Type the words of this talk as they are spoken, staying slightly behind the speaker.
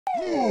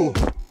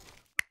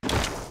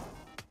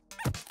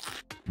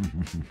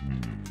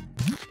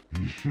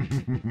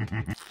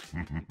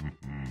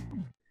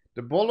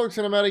The Bulldog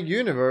cinematic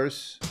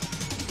universe.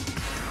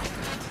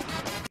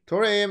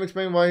 Tori AM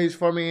explained why he's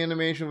farming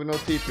animation with no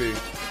TP.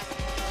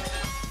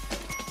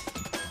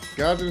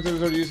 Guys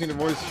are using the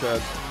voice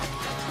chat.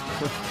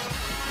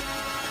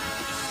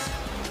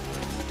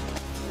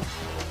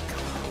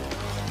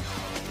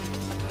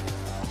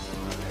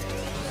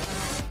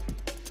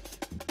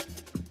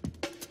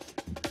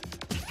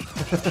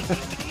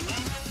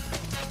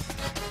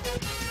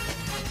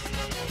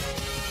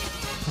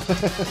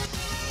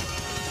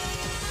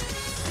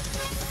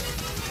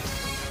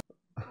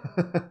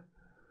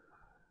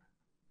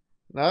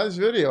 Nice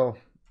video.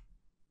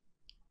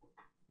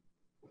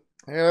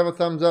 Here, have a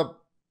thumbs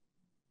up.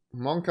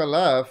 Monka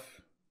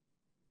laugh.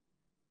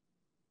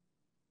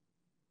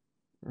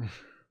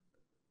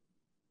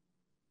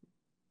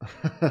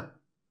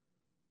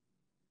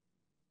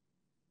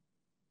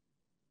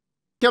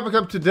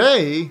 Cup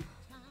today.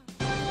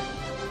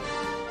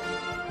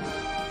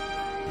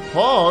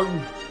 Hog.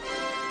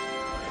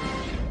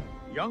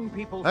 Young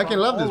people I can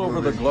love this all over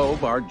the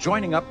globe are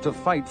joining up to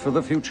fight for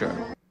the future.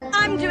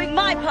 I'm doing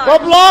my part.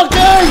 Stop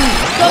blocking!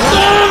 God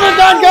damn it,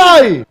 that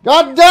guy!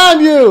 God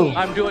damn you!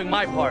 I'm doing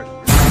my part.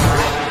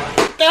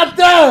 God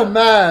damn,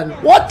 man!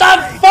 What the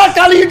fuck?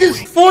 Ali, you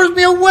just forced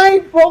me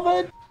away from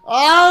it!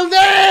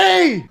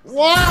 Aldi!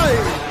 Why?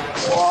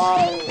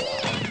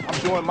 Why? I'm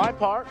doing my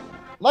part.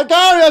 Like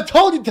Ari, I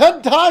told you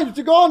 10 times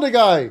to go on the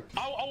guy.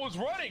 I was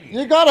running.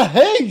 You got a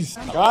haze.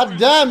 God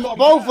damn,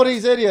 both of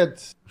these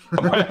idiots.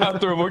 I might have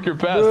to revoke your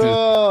pass, dude.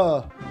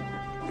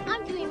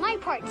 I'm doing my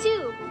part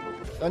too.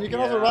 And you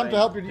can also run to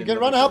help your. You can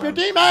run to help your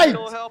teammates.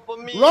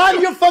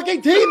 Run your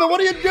fucking team! And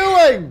what are you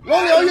doing?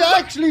 Lonely, are you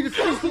actually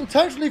just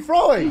intentionally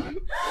throwing?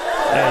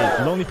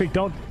 Hey, Lonely Pig,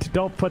 don't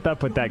put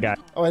up with that guy.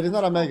 Oh wait, it's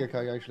not a mega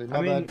cock actually.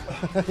 My bad.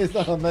 It's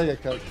not a mega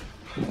cock.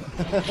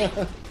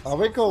 Oh,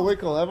 we cool.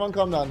 Everyone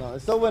calm down now.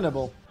 It's still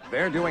winnable.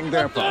 They're doing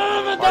their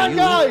part. That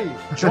guy!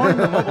 Join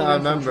the mobile I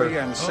remember. infantry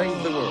and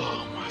save the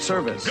world.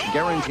 Service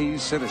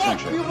guarantees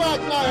citizenship. You back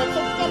now. I'm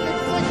so fucking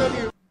sick of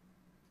you.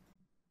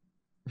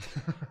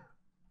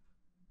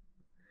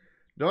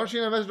 Don't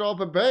you invest all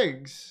the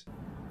bags?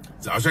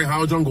 早上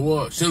好，中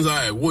国！现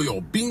在我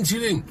有冰淇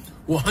淋，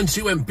我很喜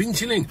欢冰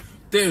淇淋，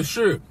但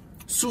是《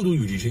速度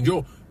与激情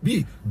9》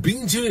比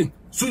冰淇淋《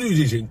速度与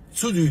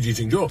激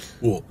情9》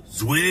我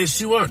最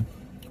喜欢，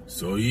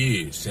所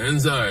以现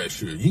在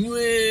是音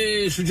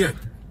乐时间，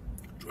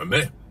准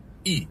备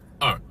1、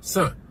2、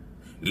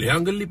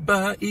3，2个礼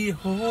拜以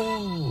后，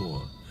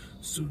《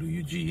速度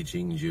与激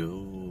情9》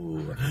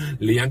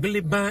，2个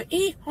礼拜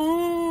以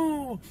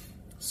后。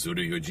速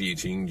度与激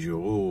情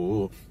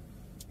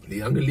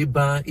9，2个礼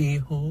拜以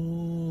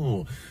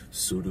后，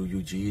速度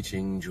与激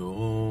情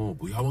9，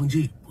不要忘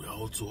记，不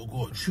要错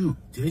过去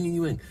电影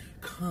院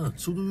看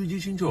速度与激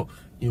情9，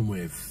因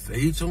为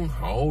非常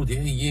好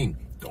电影，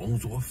动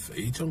作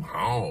非常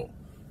好，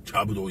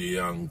差不多一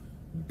样。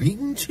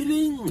冰淇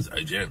淋，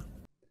再见。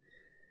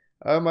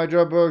My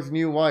Dropbox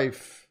new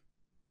wife.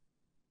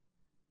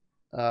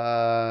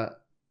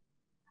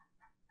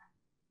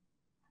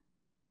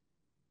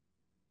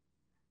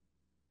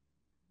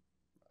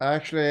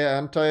 Actually,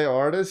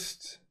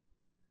 anti-artist.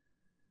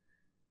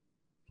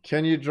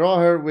 Can you draw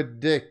her with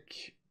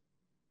dick?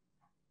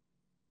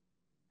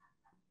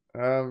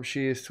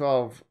 She is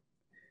 12.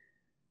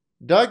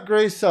 Doug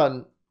Gray's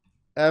son.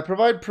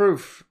 Provide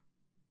proof.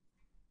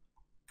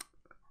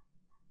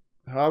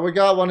 We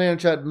got one here in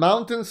chat.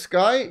 Mountain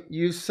Sky,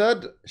 you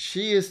said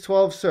she is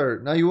 12, sir.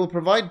 Now you will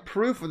provide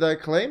proof of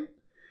that claim,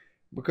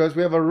 because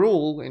we have a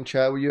rule in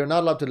chat where you're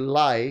not allowed to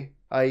lie,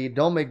 i.e.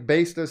 don't make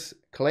baseless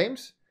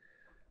claims.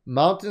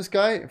 Mountain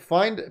Sky,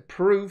 find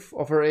proof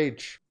of her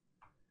age.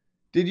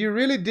 Did you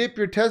really dip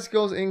your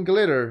testicles in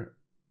glitter?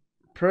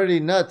 Pretty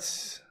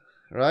nuts,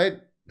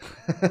 right?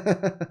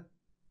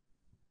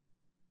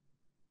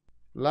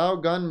 Lao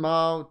Gun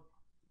Mao.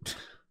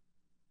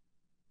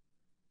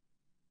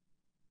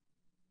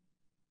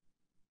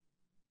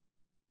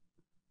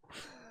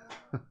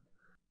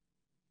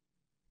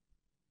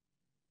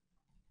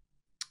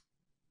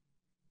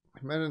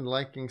 Imagine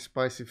liking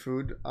spicy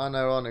food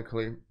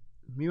unironically.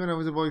 Me when I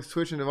was about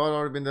Twitch and they've all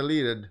already been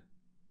deleted.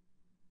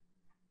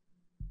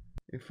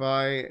 If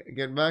I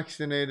get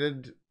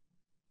vaccinated,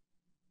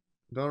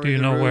 Do you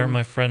know where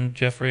my friend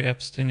Jeffrey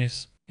Epstein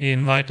is? He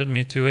invited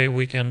me to a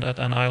weekend at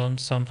an island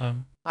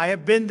sometime. I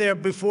have been there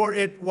before.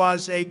 It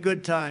was a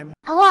good time.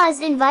 I was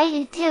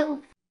invited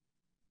too.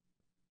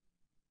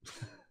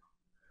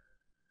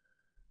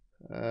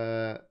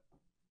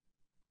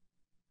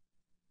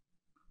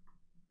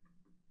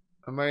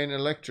 Am I in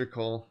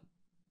electrical?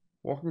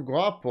 Walking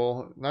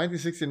Guapo,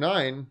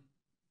 1969.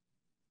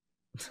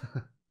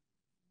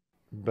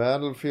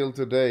 Battlefield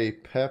today,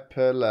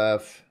 Pepe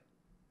laugh.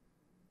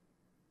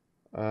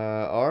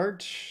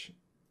 Arch?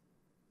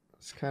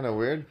 It's kind of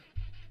weird.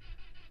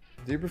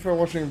 Do you prefer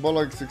watching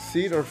Bulldog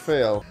succeed or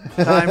fail?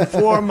 Time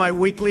for my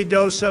weekly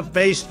dose of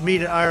based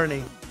meat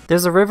irony.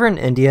 There's a river in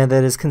India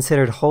that is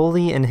considered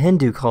holy in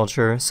Hindu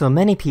culture, so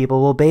many people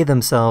will bathe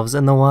themselves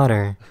in the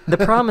water. The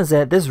problem is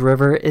that this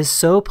river is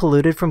so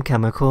polluted from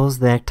chemicals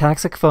that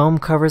toxic foam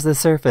covers the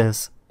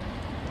surface.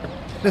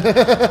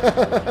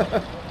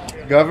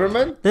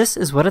 Government? This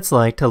is what it's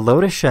like to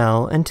load a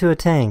shell into a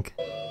tank.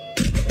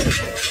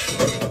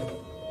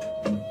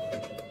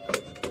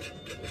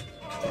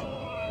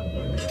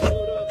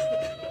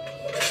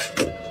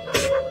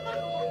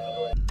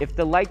 If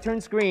the light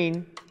turns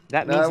green,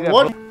 that means you have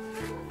what?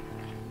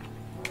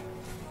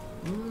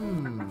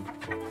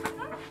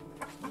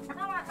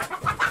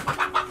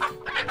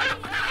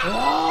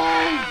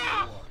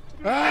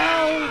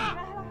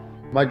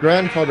 My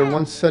grandfather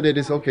once said it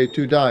is okay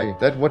to die.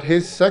 That what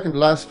his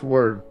last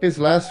word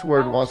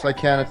was, I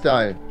cannot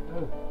die.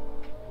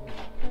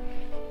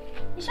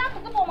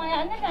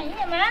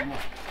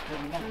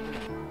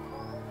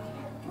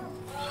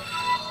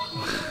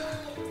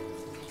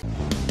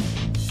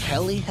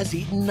 Kelly has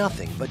eaten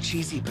nothing but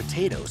cheesy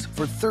potatoes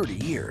for 30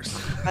 years.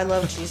 I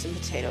love cheese and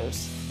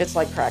potatoes. It's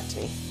like crack to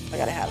me. I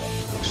gotta have it.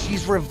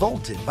 She's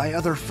revolted by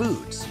other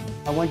foods.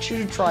 I want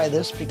you to try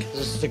this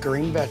because it's a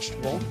green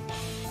vegetable.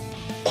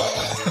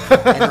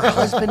 And her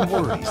husband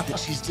worries that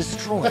she's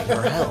destroying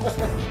her health.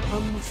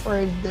 I'm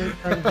afraid that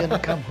I'm gonna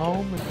come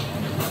home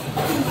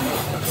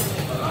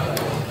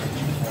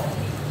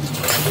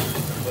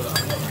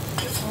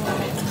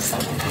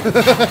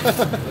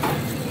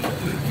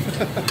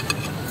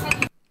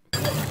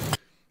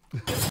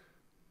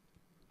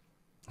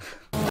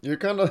You're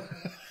kinda...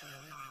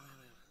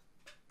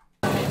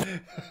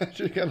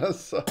 You're kinda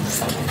suck.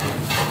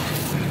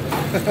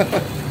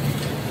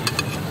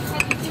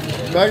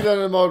 Make that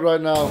in mode right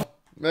now.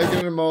 Make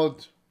it in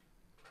mode.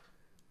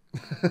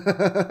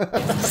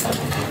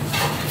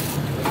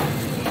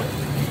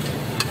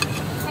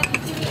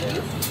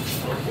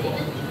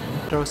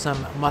 Throw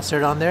some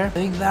mustard on there. I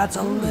think that's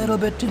a little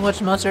bit too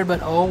much mustard,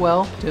 but oh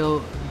well.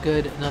 Still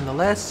good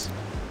nonetheless.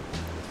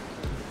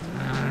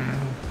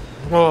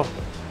 Oh,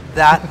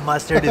 that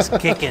mustard is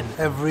kicking.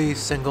 Every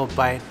single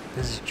bite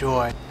is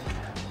joy.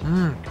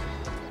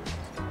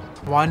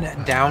 One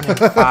down and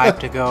 5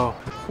 to go.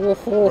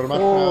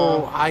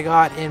 I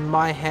got in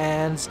my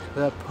hands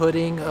the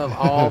pudding of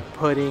all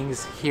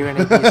puddings here in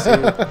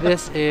Ibisu.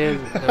 This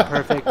is the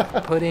perfect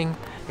pudding.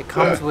 It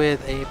comes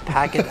with a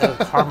packet of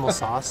caramel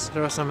sauce.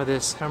 Throw some of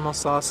this caramel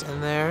sauce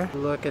in there.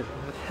 Look at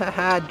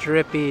that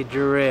drippy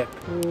drip.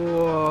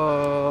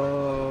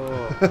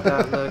 Whoa,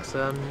 that looks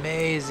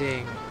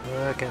amazing.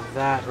 Look at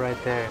that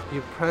right there.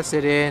 You press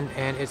it in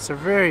and it's a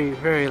very,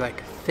 very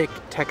like thick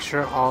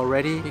texture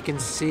already. You can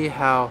see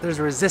how there's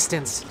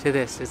resistance to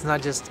this. It's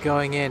not just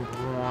going in.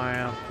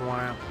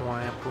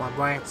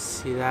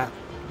 See that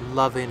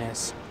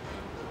loveliness.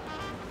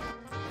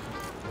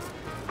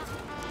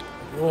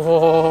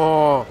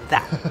 Oh,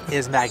 that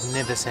is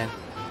magnificent.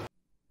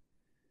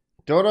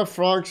 Dota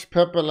Frog's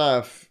Pepper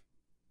Laugh.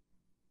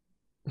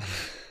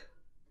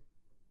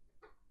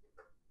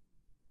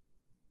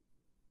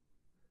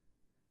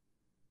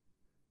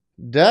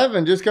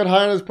 Devin just got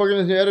hired as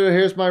Pokemon editor.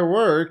 Here's my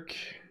work.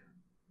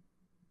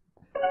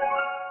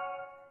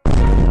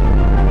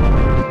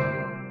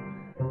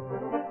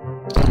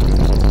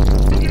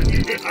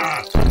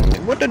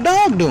 What the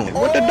dog doing?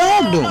 What the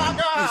dog doing?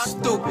 You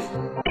stupid.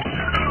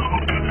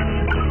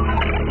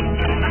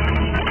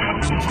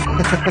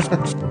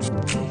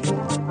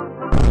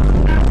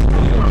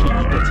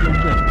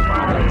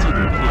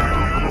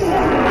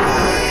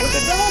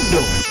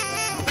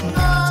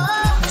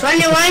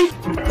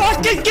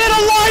 Fucking get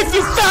a life,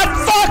 you fat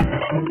fuck!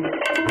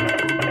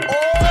 Oh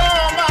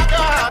my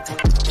god!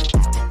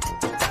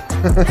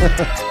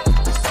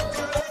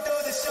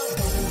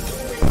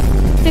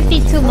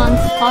 52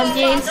 months,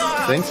 holidays.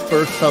 Thanks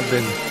for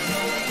subbing.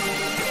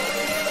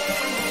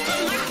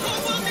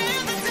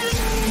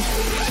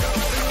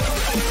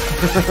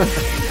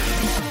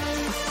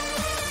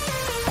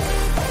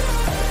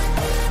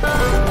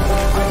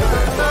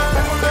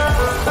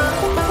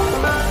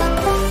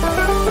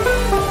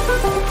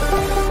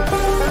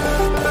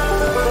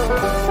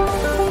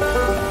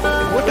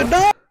 What the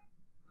dog?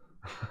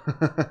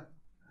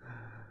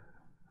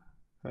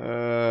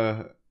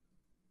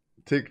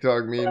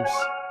 TikTok memes.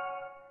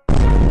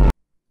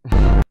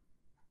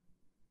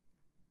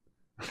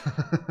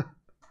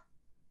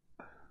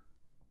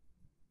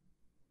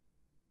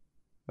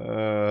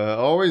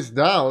 Always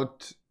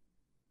doubt.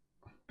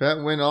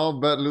 Bet win all,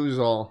 bet lose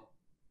all.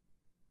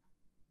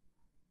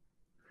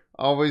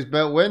 Always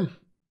bet win.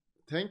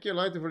 Thank you,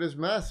 Elaitoh, for this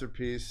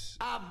masterpiece.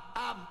 I've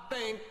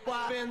been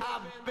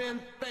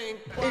thinking.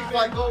 If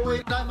I go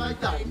with I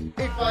might die.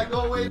 If I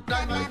go with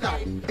I might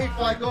die. If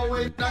I go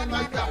with I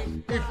might die.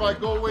 If I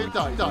go with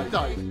die.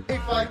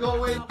 If I go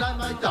with I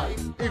might die.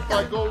 If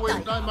I go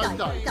with I might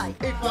die.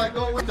 If I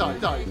go with die.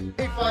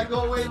 If I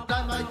go with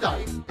I might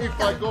die. If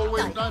I go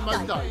with I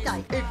might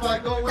die. If I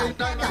go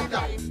with I might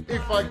die.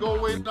 If I go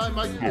with I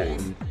might die.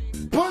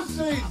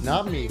 Pussies!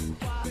 Not me.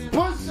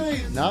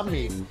 Pussies! Not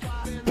me.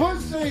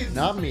 pussies!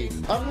 Not me.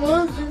 I'm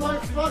losing my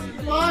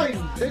fucking mind.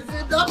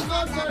 I'm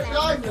not gonna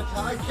die, Nata.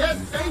 I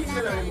can't take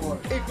it anymore.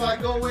 If I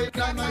go in,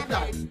 I might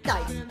die.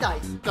 Die.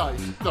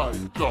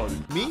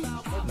 Me?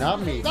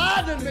 Not me.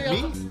 Pardon me,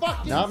 Me? I'm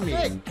fucking Not me.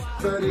 sick.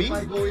 But Me? if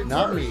I go in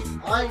Not first, me.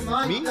 I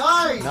might Me?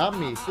 die. Not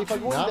me. If I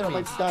go in Not there, I me.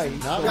 might die.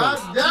 Not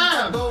God me.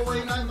 damn! Go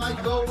in, I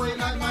might go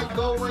in, I might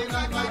go in,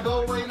 I might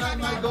go in, I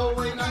might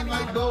go in, I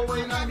might go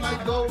in, I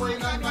might go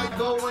in, I might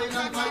go in,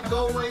 I might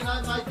go in,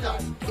 I might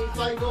die. If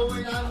I go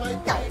in, I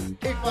might die.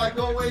 If I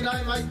go in,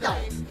 I might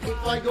die.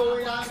 If I go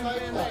in, I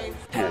might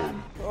die.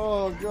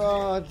 Oh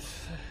god.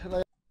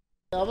 Like,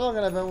 I'm not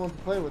gonna have anyone to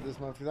play with this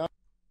month.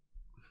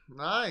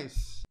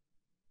 Nice.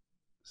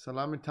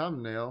 Salami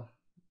thumbnail.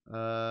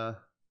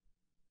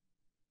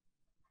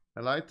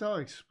 Elaitoh,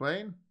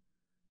 explain.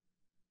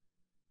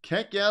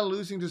 Kekia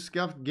losing to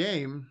scuffed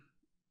game.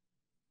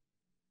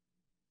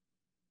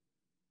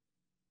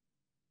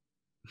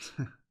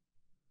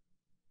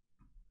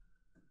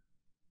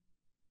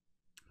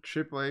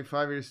 AAA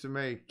 5 years to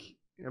make.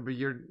 Yeah, but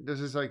this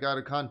is like out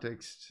of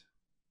context.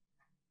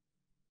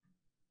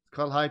 It's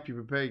called Hype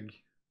You Pig.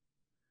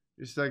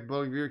 Just like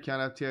Bulldog Viewer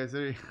can't have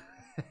TI3.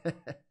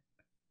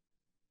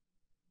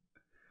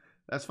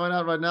 Let's find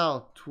out right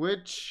now.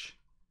 Twitch.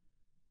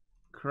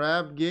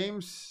 Crab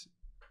Games.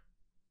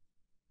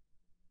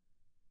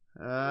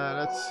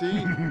 Let's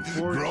see.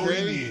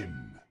 4K.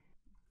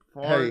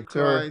 Hey,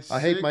 sir,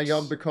 I hate my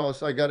job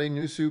because I got a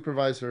new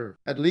supervisor.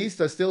 At least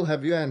I still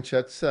have you and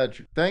chat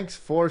said. Thanks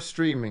for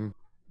streaming.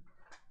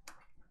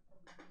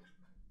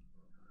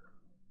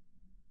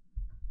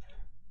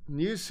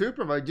 New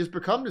supervisor. Just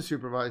become the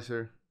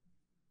supervisor.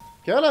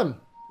 Kill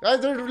him.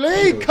 Guys,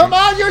 leave. Come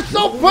on, you're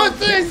so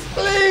pussies,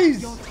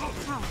 please.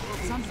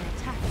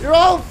 You're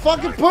all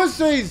fucking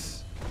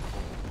pussies.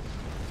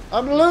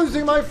 I'm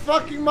losing my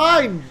fucking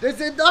mind.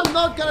 I'm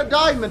not gonna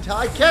die, Mata.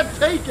 I can't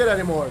take it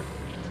anymore.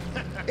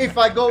 If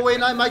I go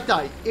in, I might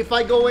die. If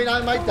I go in,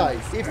 I might die.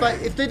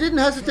 If they didn't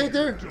hesitate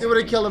there, they would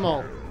have killed them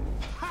all.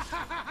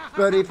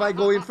 But if I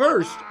go in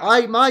first,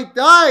 I might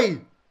die.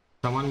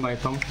 Someone by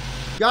Tom.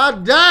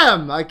 God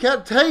damn! I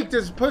can't take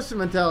this pussy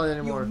mentality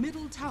anymore. Your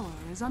middle tower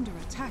is under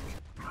attack.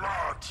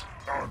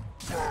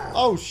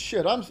 Oh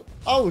shit!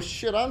 Oh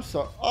shit! I'm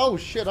sorry. Oh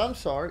shit! I'm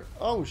sorry.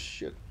 Oh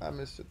shit! I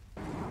missed it.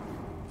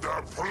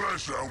 The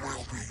pleasure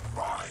will be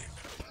mine.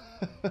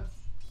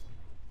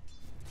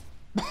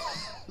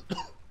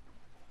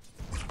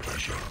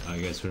 I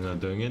guess we're not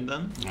doing it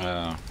then?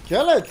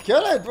 Kill it!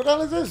 Kill it! What the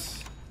hell is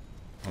this?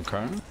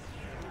 Okay.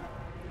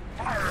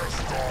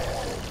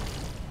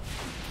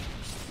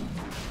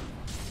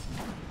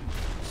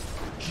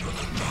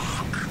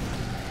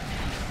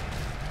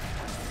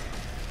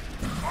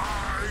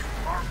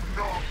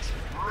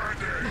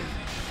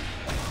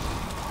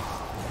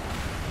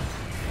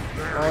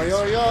 Oi,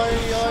 oi, oi,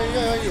 oi,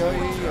 oi,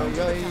 oi,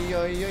 oi,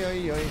 oi, oi,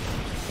 oi.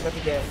 Look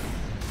at that.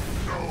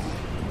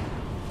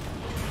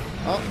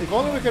 If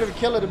only we could have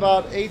killed it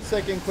about 8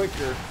 seconds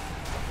quicker.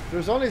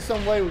 There's only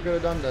some way we could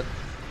have done that.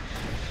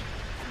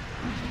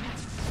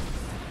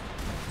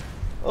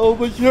 Oh,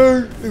 but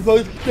sir, if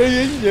I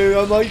stay in there,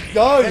 I might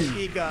die.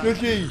 You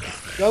see,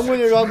 I'm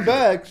gonna run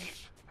back.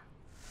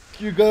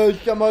 You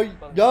guys, I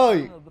might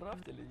die.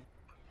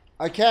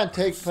 I can't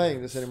take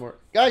playing this anymore.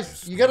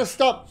 Guys, you gotta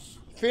stop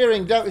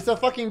fearing death. It's a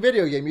fucking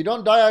video game. You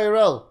don't die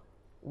IRL.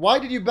 Why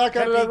did you back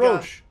out of that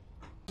roach?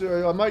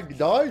 I might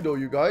die though,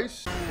 you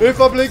guys. If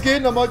I blink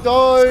in, I might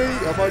die.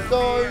 I might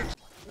die.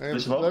 Hey,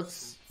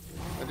 let's.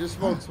 I just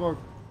smoke. Go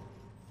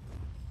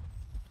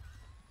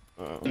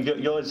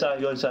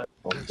inside.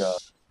 Oh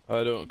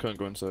god. Can't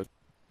go inside.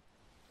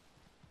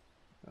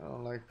 I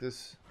don't like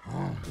this.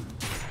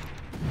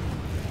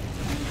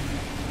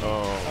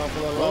 Oh,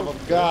 for the love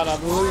of God,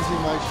 I'm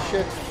losing my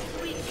shit.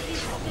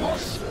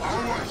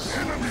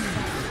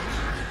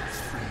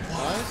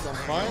 Nice, I'm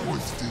fine.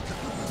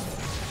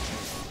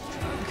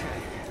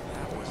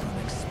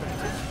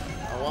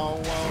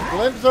 Wow,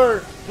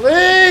 Glimpser,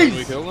 please! Can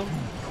we kill them?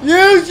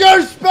 Use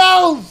your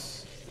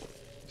spells!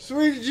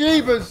 Sweet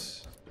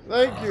Jeebus!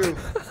 Thank you.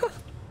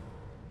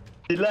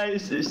 Delay,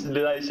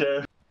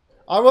 sir.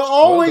 I will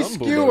always Well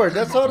done, skewer. Bulldog.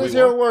 That's how this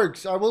here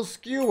works. I will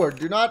skewer.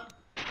 Do not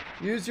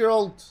use your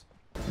ult.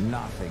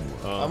 Nothing.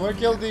 I'm gonna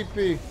kill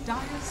DP.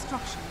 Dire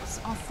structures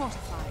are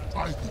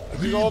fortified.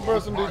 You all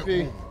burst some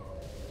DP.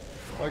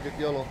 Like it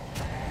yellow.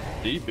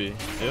 DP,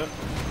 yeah.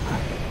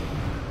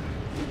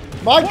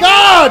 My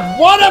God!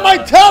 What am I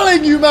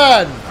telling you,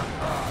 man?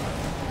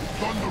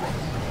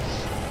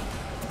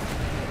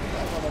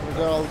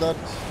 All that.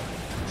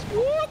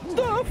 What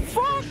the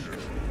fuck?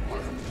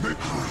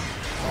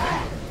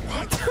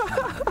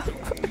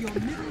 Your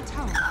middle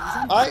tower is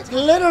under I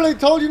literally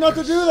told you not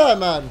to do that,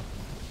 man.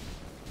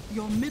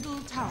 Your middle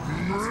tower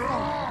has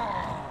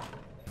fallen.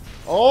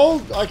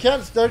 Oh, I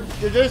can't. They're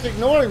just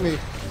ignoring me.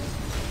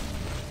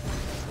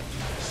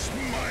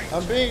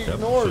 I'm being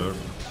ignored. Sure.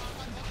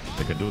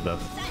 They can do that.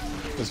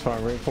 It's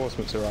fine,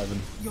 reinforcements arriving.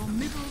 Your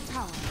middle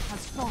tower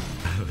has fallen.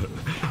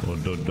 Oh,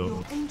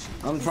 no.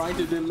 I'm trying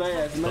to delay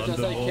as much as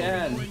I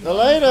can.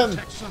 Delay them.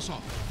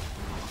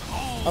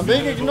 I'm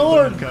being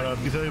ignored.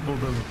 Disable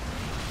them.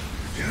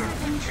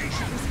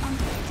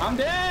 I'm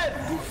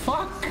dead!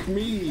 Fuck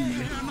me!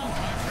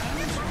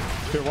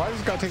 Dude, why does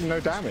this guy take no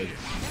damage?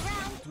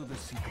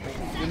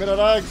 Give me that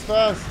eggs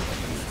fast.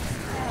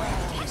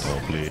 Oh,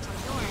 please.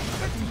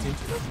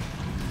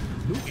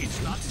 It's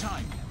not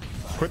time.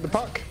 Quit the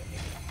puck.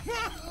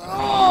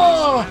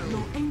 Oh!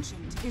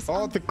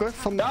 Oh, the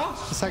glyph on the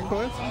second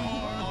glyph.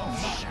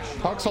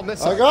 Puck's on this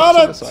side. I got Puck's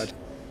it! on this side.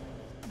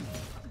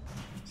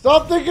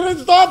 Stop thinking and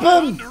stop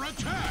him!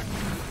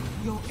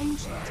 Your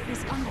ancient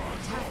is under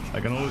attack. I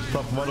can always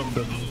stop one of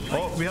them.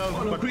 Oh, we have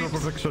backdoor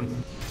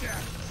protection.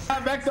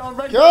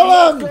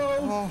 Kill him!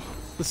 Oh,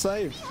 the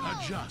save.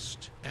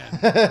 Adjust.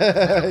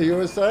 You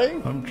were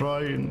saying? I'm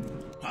trying.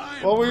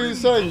 What were you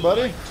saying,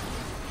 buddy?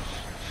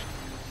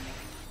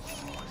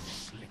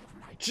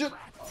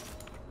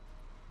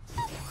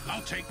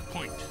 I'll take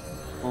point.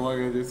 Oh my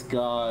god, this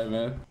guy,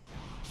 man.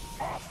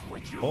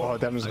 Oh,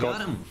 Demon's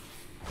gone.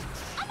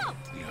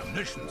 The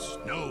omniscience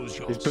knows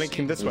your He's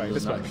blinking this way,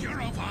 this way.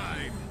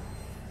 Purified.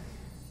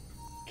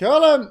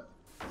 Kill him!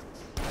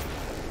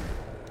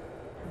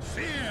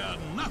 Fear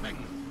nothing.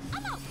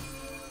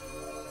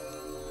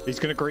 He's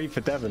gonna grieve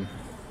for Devon.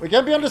 We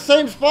can't be on the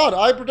same spot.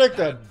 I predict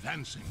that.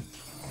 Advancing.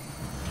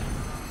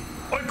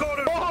 I got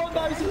it! Oh,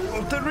 nice!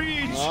 Of the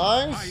reach!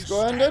 Nice.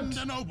 Go end it.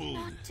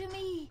 Back to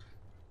me.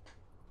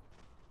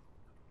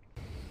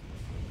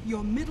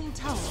 Your middle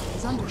tower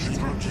is under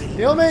attack.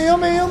 Heal me, heal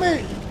me, heal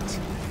me!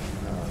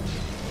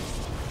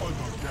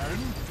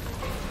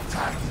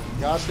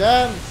 God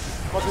damn!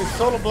 Fucking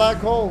solar black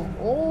hole.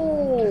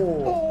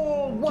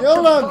 Oh!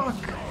 Kill him!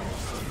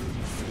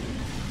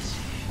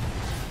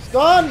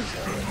 Stun!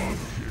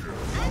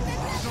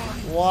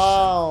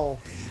 Wow.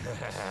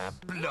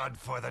 Blood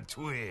for the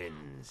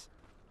twins.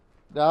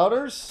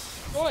 Doubters?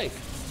 Oi!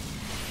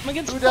 I'm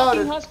against Who fucking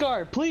doubted?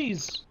 Huskar,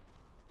 please!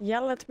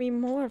 Yell at me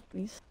more,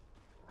 please.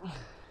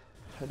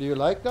 Do you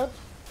like that?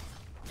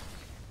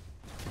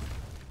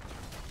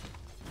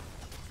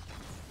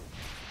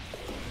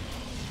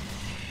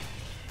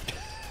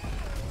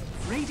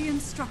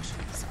 Radiant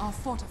structures are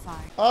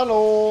fortified.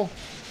 Hello.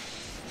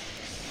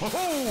 Your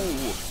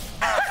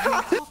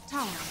top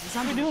tower is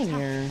under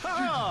attack.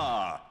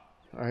 Ah!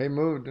 He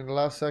moved in the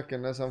last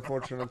second. That's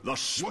unfortunate. The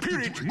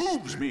spirit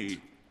moves me.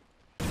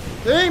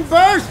 Team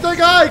burst the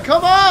guy!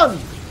 Come on!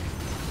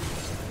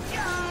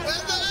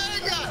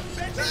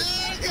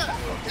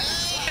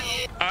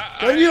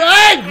 Can you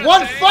egg?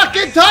 One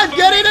fucking time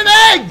getting an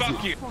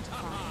egg!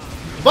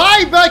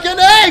 Buy back an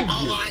egg!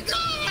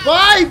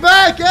 Buy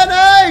back an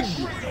egg!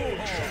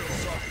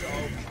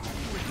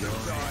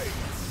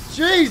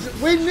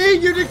 Jeez, we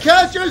need you to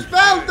cast your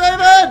spell,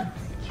 David!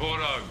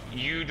 Bulldog,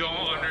 you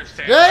don't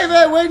understand.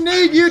 David, we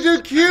need you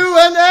to cue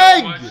an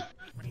egg!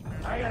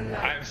 I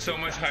have so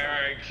much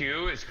higher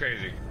IQ, it's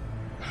crazy.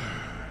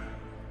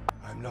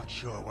 I'm not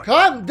sure what.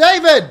 Come,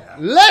 David!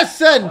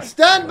 Listen!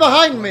 Stand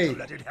behind me!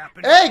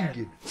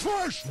 Egg!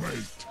 First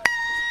mate.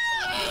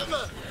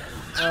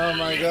 Oh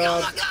my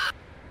god.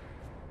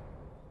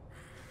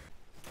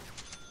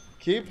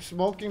 Keep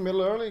smoking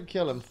middle early,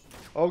 kill him.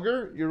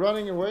 Ogre, you're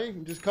running away?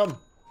 Just come.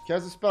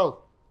 Cast a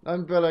spell.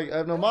 But I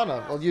have no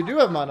mana. Well, you do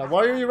have mana.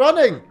 Why are you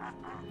running?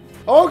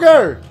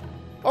 Ogre!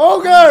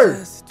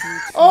 Ogre!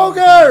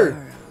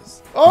 Ogre!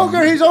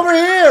 Ogre, he's over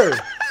here!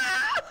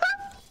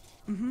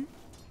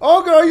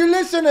 Ogre, are you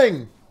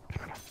listening?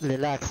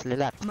 Relax,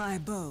 relax. My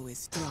bow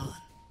is drawn.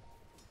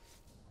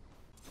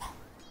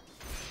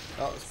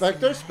 Oh,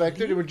 Spectre,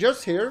 Spectre, they were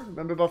just here.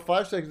 Remember about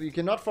 5 seconds. You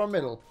cannot farm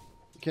middle.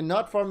 You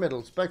cannot farm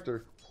middle.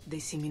 Spectre. They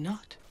see me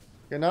not.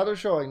 Okay, now they're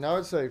showing. Now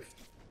it's safe.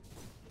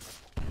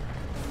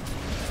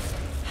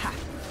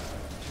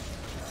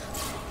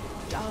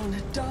 Down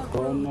a dark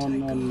Oh,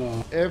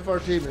 no. If our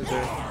team is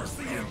here.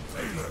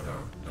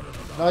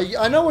 Now,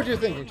 I know what you're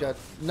thinking, chat.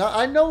 Now,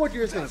 I know what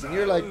you're thinking.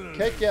 You're like,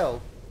 Kekel.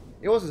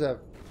 It was safe.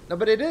 No,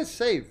 but it is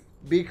safe.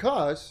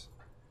 Because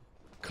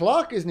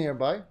Clock is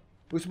nearby.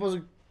 We're supposed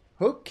to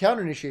hook,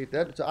 counter-initiate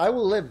that. So I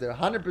will live there,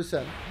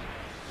 100%.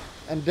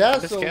 And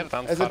Dazzle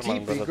as a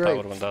TP,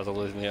 great.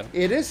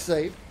 It is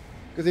safe.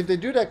 Because if they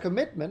do that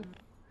commitment,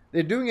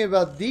 they're doing it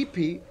about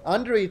DP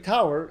under a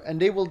tower, and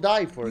they will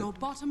die for it. Your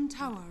bottom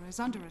tower is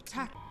under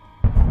attack.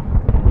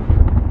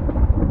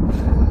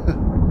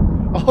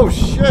 Oh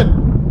shit!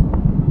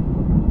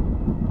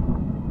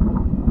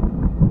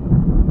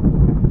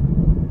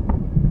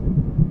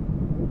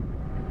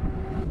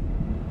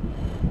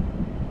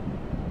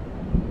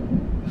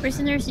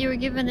 Prisoners, you were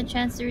given the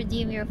chance to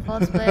redeem your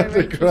faults by a The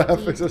righteous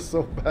graphics deed. are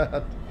so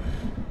bad.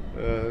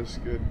 That's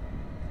good.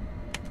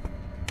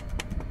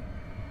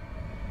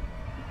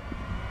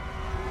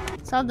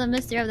 Solve the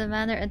mystery of the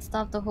manor and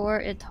stop the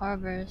horror it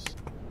harbors.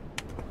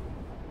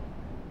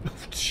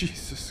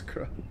 Jesus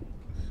Christ.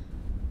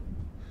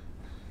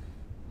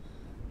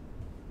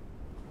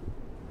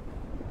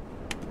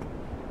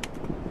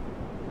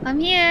 I'm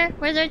here!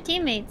 Where's our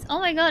teammates? Oh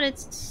my god,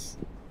 it's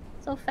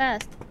so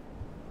fast.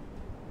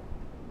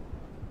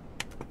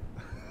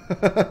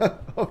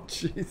 Oh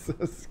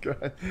Jesus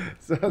Christ!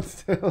 Stand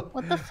still.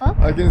 What the fuck?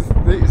 I can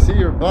see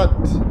your butt.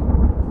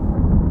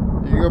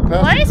 You can go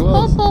past Why the is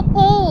clothes.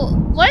 Popo?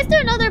 Why is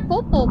there another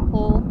Popo?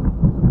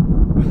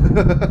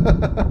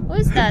 Who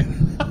is that?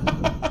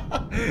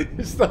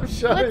 Stop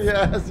shoving your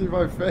ass in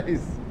my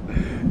face.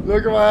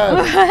 Look at my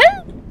ass.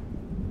 What?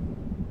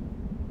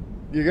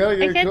 You gotta I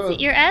get can't close.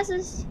 see your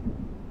asses.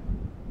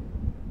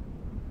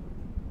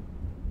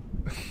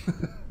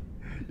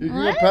 You can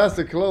What? go past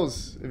the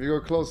clothes if you go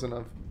close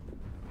enough.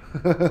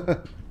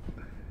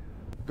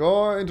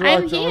 Go interact. I'm I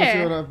want to see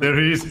here. what happens. There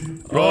he is.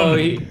 Oh, Run!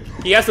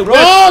 he has a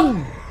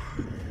Run!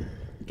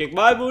 Kick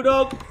my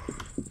bulldog.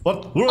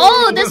 What?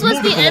 Oh, this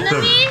was the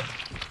enemy?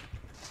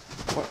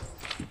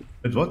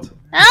 It's what?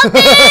 Help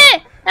me!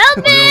 Help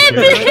me,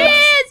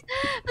 please!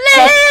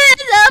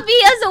 Please! Help me,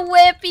 he has a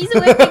whip. He's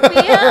whipping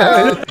me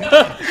out.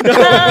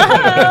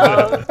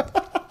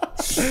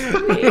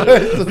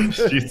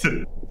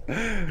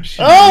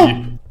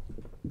 Oh!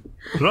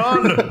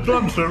 Run!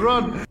 Run, sir,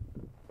 run!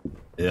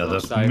 Yeah,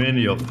 there's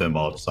many of them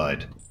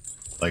outside.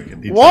 Like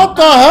it's What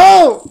the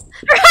hell?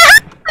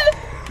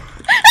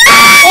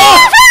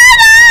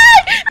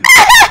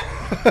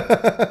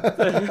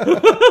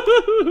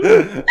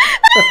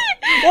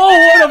 Oh,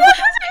 what a...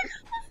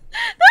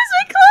 That's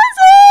my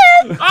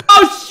closet!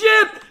 Oh,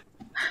 shit!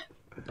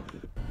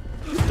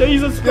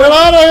 Jesus Christ. Get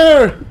out of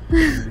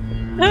here!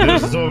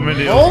 There's so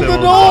many of Hold them the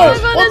door!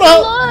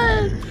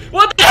 outside.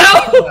 What the hell? What the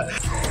hell?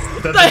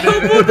 What the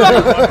hell,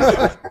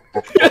 bulldog?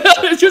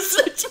 Just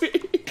let me.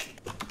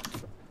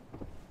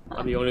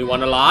 I'm the only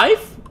one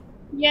alive?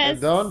 Yes.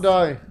 Don't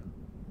die.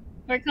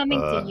 We're coming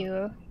to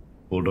you.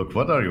 Bulldog,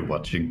 what are you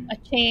watching? A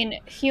chain.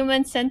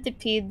 Human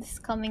centipedes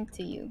coming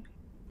to you.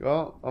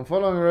 Go. I'm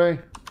following Ray.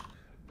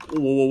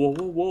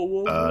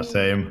 Whoa.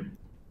 Same.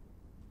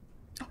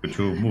 Could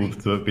you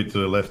move a bit to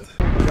the left?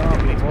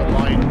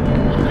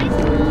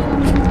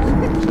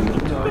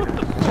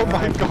 Oh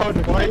my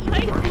god, why are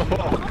you on the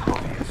floor?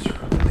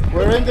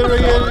 We're in the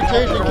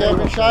rehabilitation camp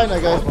in China,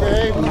 guys.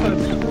 Behave.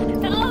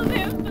 Help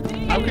him,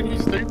 please. How can you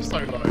stoop so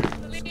low?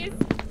 Please,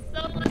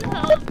 someone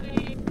help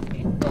me.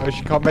 Oh,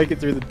 she can't make it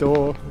through the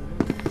door.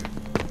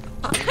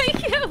 I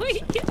can't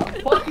make it.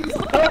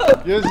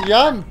 Just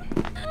jump.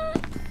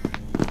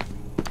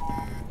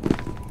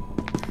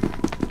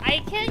 I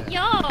can't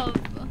jump.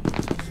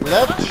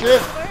 Left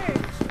shift.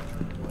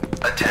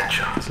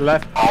 Attention. It's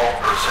left. All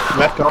personnel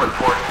Left on.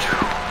 reporting to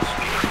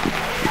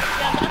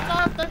Yeah, that's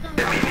all it doesn't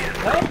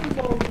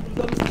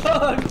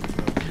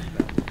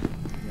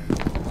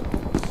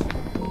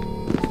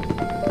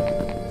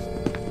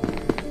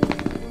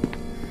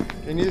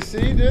Can you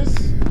see this?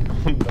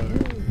 No.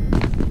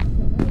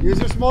 Use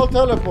your small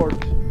teleport.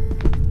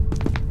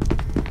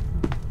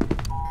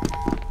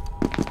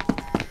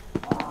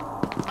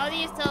 How do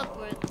you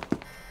teleport?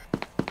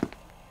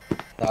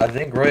 I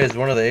think Ray is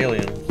one of the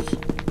aliens.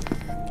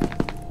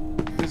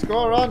 Just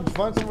go around,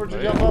 find somewhere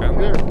to jump up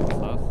here.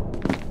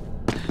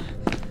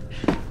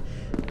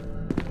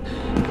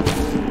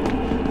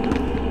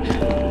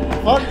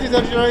 Fuck this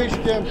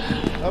generation camp.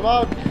 I'm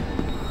out.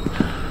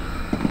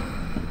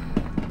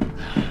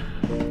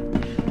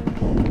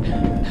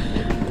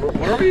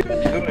 What are we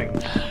even doing?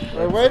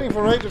 We're waiting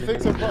for Ray to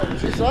fix her problem.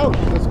 She's out.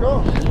 Let's go.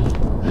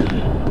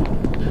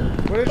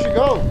 Where did she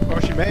go? Oh,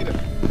 she made it.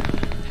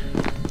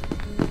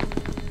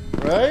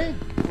 Ray?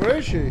 Where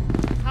is she?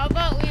 How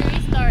about we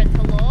restart?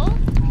 Hello?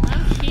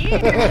 I'm here.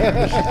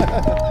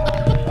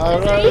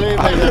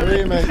 Alright,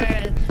 remake.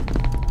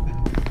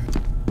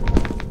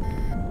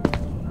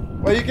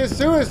 Well, you can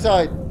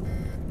suicide.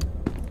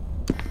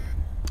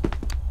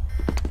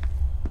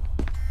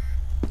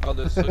 Oh,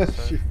 there's She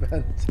suicide.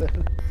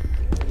 vented.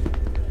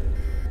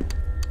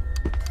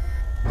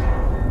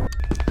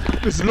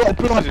 There's a lot of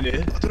blood in here. I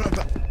don't know if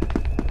that...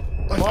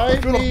 I Why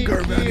feel like I'm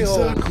going around in heels?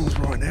 circles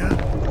right now.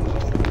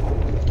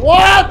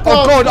 What the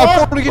Oh god, fuck? I'm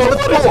falling into the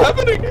What is floor.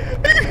 happening?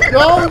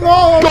 No,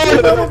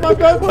 that was my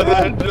best What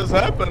friend. just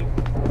happened?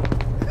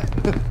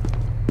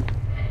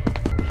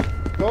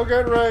 Go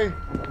get Ray.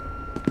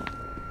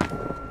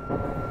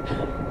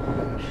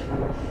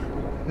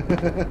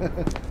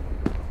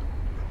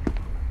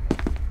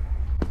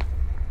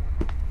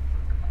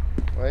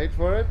 Wait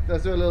for it.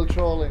 Let's do a little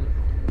trolling.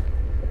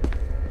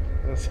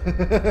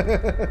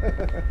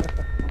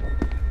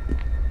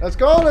 Let's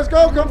go, let's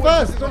go, come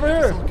fast, it's over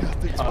here.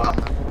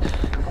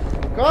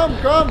 Come.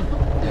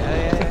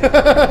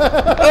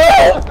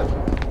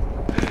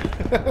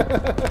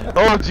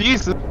 Oh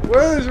Jesus!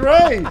 Where is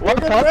Ray?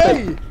 What Look at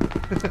happened? Ray.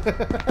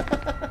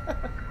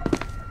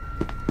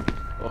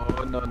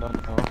 Oh no.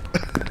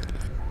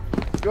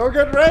 Go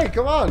get Ray,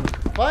 come on.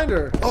 Find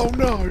her. Oh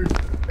no!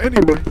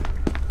 Anyway.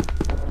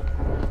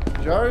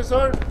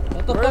 Charizard,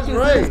 What the where's fuck is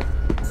Ray?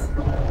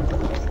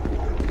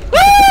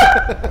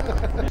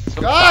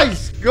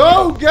 Guys,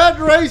 go get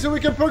Ray so we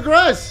can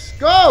progress.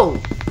 Go.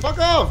 Fuck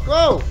off,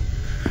 go.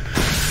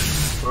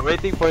 We're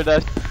waiting for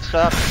that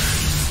shot.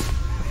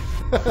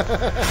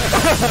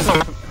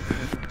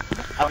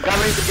 I'm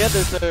coming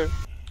together, sir.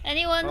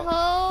 Anyone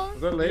home?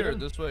 Is that Here, later?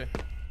 this way.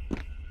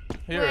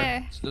 Here,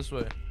 Where? it's this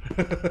way.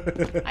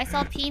 I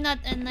saw Peanut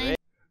and they.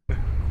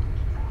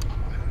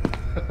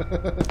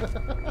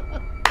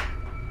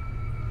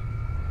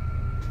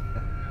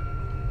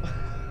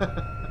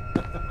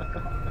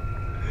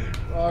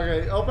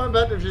 Okay, open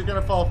bet if she's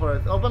gonna fall for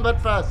it. Open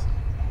bet fast.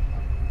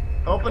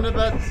 Open the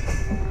bet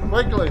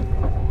quickly.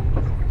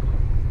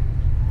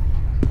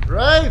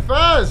 Ray,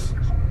 fast!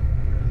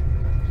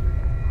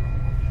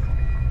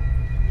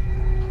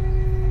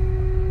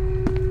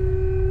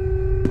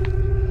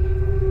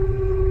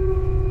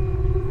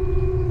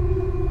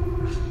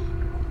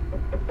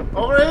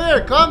 Over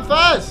here, come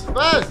fast,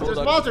 fast. There's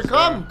monster,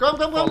 come.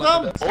 What's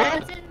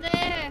in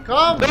there?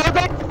 Come.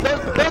 Fuck!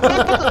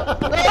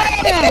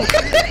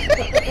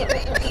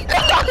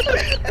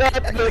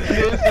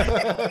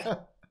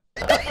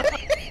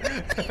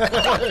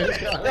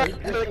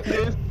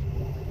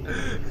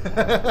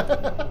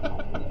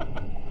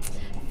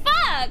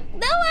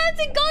 No, I have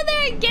to go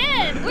there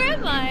again. Where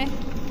am I?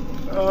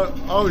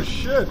 Oh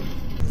shit.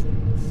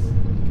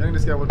 Killing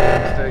this guy would be a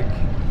mistake.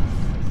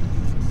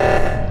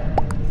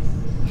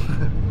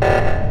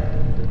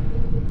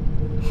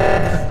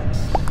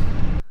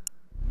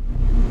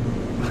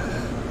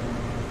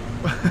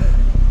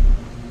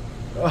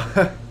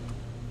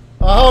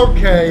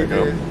 Okay,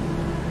 dude.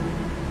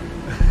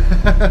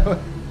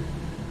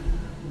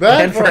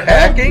 And for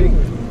hacking?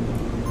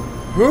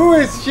 Who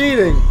is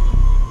cheating?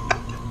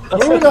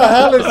 Who the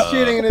hell is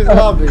cheating in his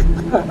lobby?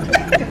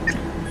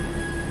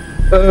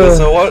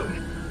 So what?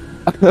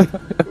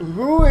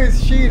 Who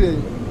is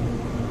cheating?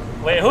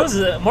 Wait, who's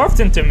morphed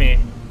into me?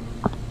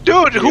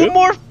 Dude, who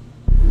morphed?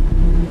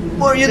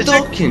 What are you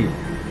talking?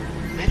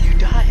 Man, you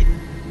died.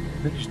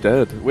 He's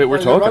dead. Wait, we're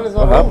Your run talking. is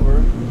not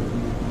over.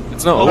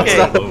 It's not Okay.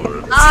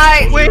 over.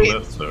 I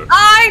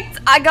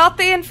got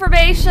the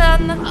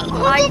information.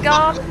 I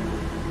got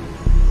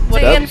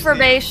the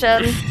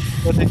information.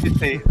 What did you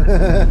say?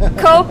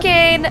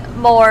 Cocaine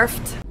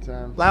morphed.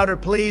 Louder,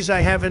 please.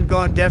 I haven't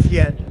gone deaf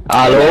yet.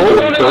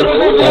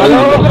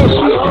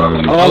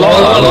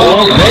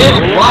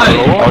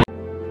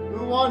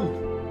 Who won?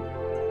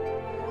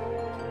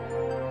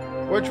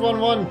 Which one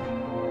won?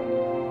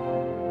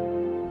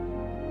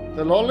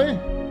 The lolly?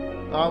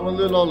 Alright, we'll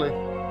do lolly.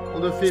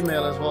 We'll do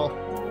female as well.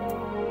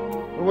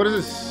 What is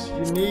this?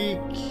 Unique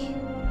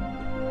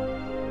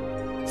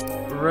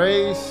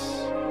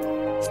race.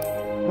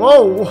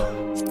 Whoa!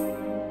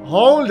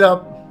 Hold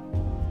up.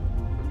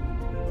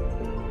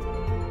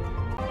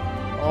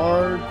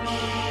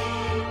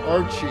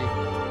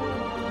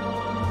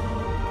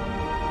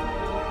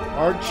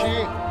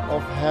 Archie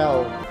of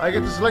hell. I get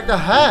to select a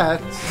hat.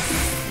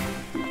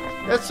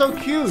 That's so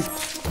cute.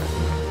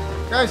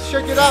 Guys,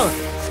 check it out.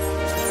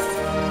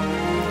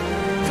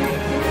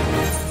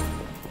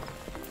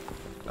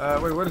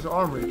 Wait, what is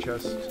armory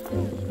chest? Okay, so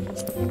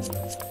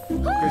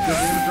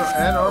inventory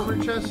and armory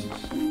chest?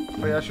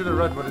 Wait, I should have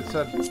read what it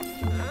said.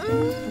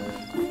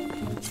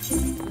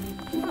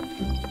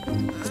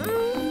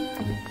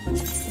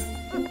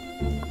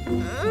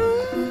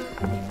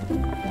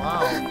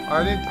 Wow,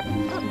 I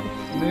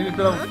need to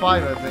put up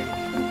 5, I think.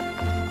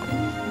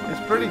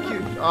 It's pretty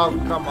cute. Oh,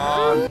 come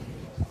on. Why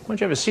don't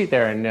you have a seat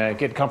there and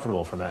get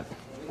comfortable for that?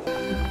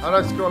 How do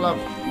I scroll up?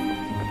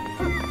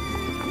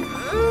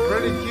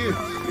 Pretty cute.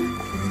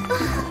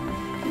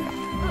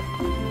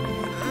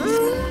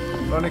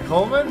 Ronnie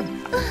Coleman?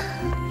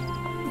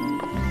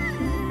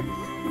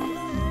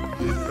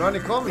 Ronnie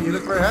Coleman, you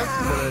look very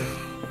handsome today.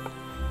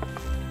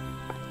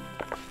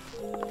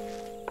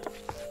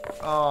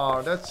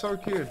 Oh, that's so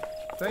cute.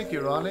 Thank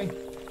you, Ronnie.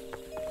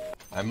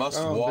 I must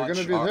Oh, watch. they're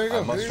gonna be- there you go,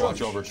 I must there you watch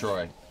go. over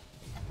Troy.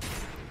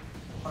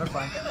 I'm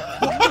fine.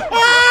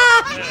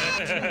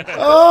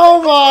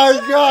 Oh my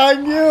god,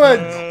 I knew it!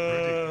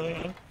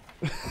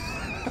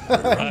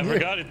 I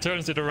forgot it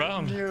turns it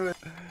around.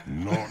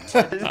 Not.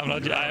 I'm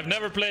not. I've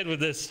never played with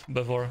this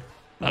before.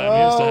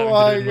 I'm used to having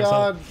to do it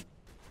myself.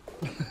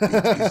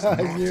 I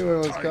knew it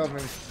was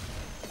coming.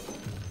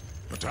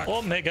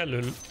 Oh, mega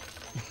lul.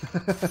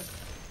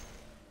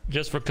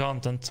 Just for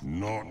content.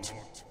 Not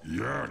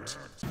yet.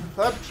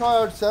 I have to try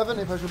out 7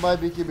 if I should buy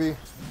BKB.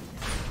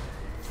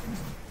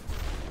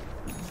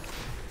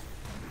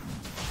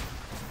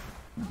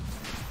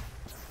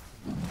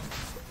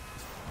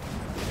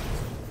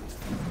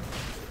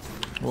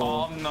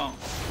 Oh no.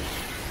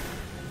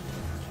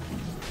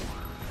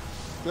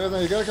 Now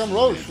you gotta come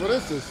roast. What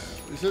is this?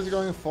 He says you're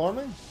going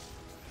farming?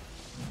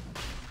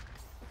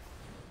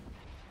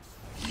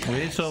 We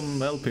need some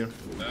help here.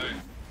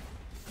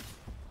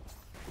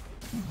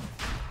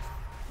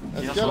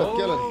 Let's kill it,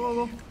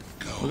 kill it.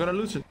 We gotta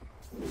lose it.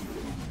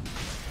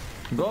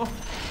 Go.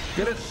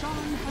 Get it.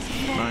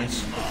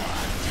 Nice.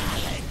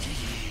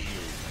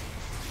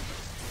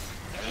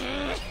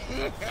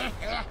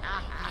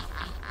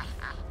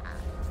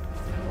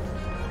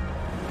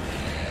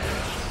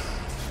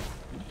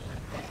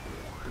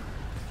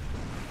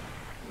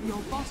 Your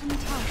bottom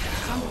tower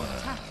is under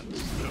attack.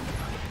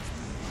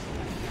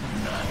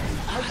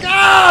 My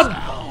God!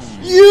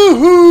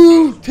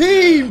 Yoo-hoo!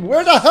 Team!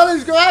 Where the hell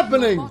is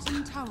happening?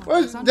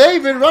 Where's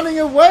David running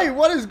away?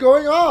 What is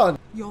going on?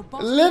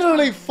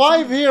 Literally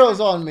 5 heroes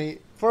on me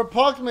for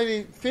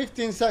approximately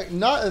 15 seconds.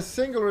 Not a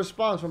single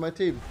response from my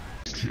team.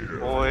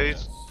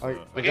 Boys. I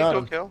got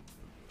him. Kill.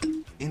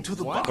 Into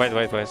the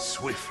Wait.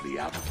 Swiftly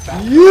out of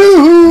battle.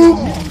 You!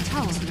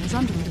 Tower is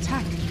under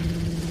attack.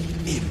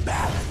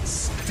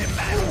 Imbalance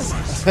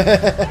demands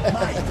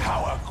my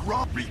power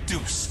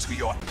reduced to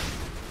your.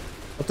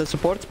 What the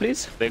supports,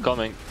 please? They're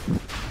coming.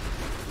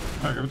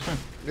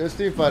 There's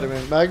team fighter,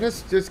 man.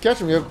 Magnus, just catch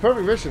him. You have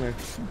perfect vision here.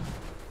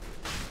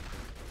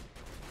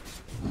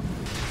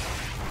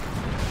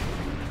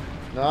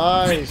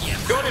 Nice.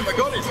 Got him! I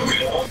got him!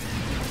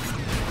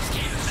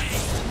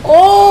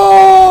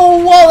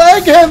 Oh! Well,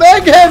 egg him!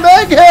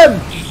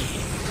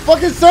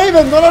 Fucking save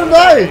him! Don't let him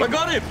die! I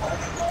got him!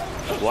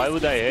 Why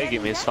would I egg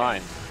him? He's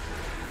fine.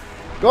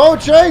 Go,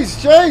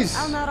 chase!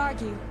 I'll not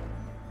argue.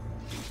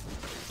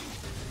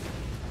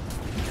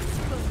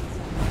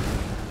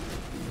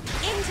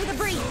 Into the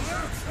breach.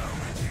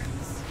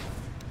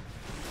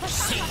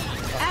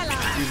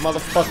 You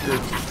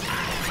motherfuckers.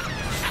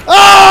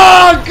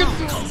 Ah!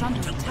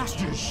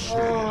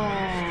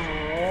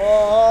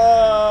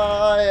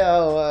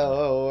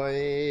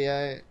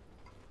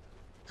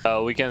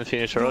 We can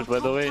finish Roach, by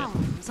the way.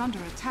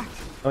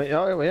 Oh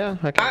yeah,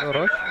 I can go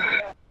Roach.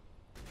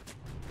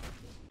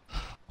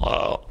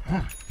 Wow.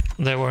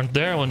 They weren't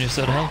there when you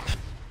said help.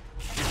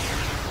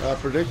 I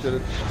predicted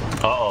it.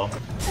 Uh-oh.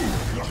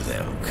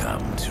 They'll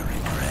come to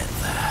regret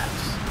that.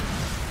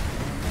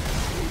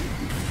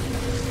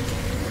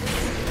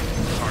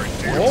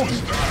 Oh.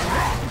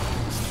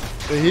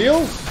 The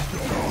heals?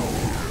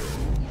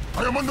 I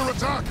am under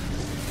attack.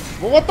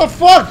 Well, what the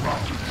fuck?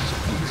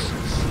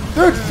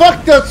 Dude,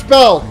 fuck that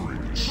spell!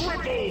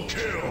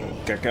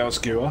 Cacao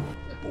skewer.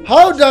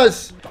 How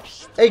does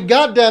a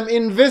goddamn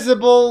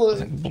invisible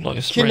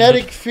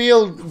kinetic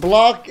field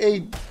block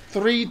a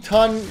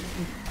 3-ton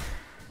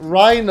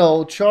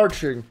rhino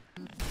charging?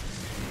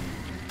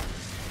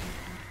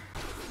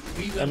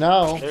 And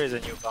now, there is a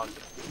new bounty.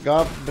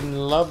 God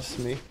loves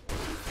me.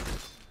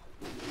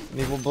 And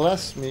he will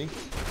bless me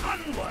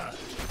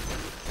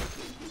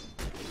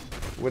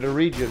with a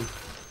region.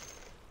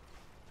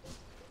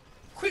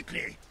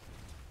 Quickly.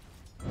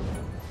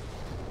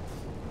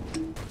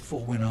 For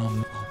when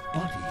our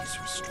body is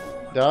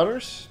restored.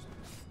 Daughters?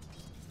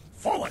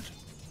 Forward.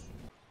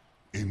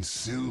 In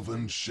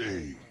sylvan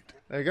shade.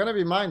 They're gonna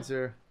be mines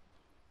here.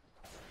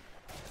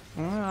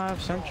 I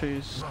have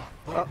sentries.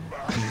 Oh.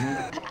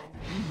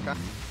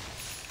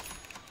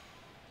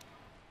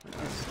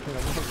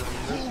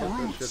 Pull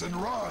roots and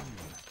run.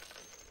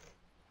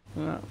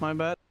 My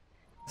bad.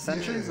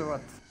 Sentries or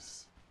what?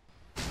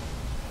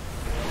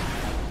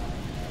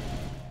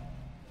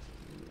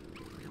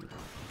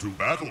 To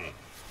battle.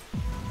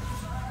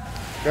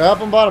 Okay,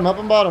 up and bottom, up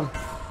and bottom.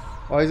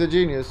 Oh, he's a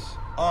genius.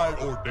 I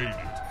ordain it.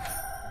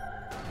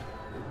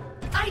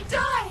 I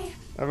die.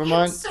 Never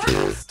mind.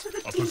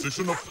 A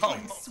position of power.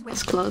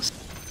 It's close.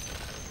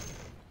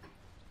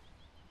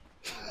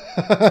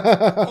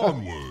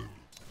 Onward.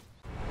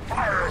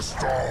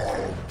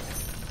 Firestorm.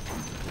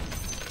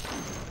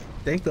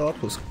 Take the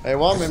opus. Hey,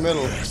 want me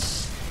middle.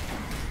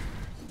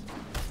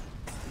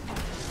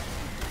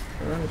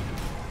 Alright.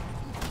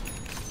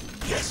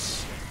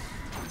 Yes.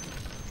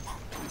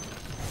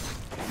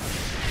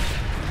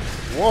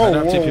 Whoa,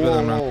 whoa,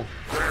 whoa.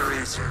 There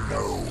is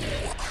no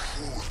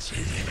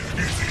cruelty.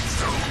 Is it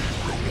so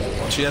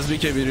rewarding? She has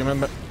BKB,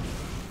 remember?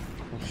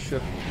 Oh,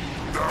 shit.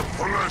 The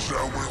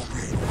pleasure will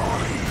be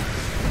mine.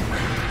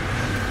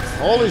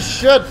 Holy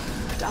shit!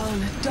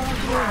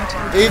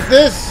 Eat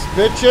this,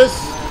 bitches!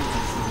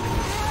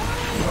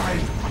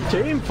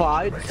 Team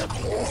fight!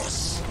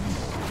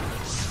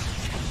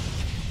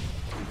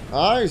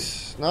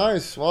 Nice,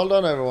 nice. Well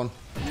done, everyone.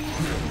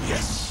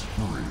 Yes.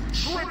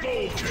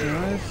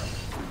 Nice.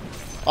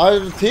 I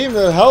have a team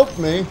that helped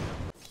me.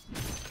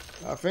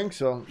 I think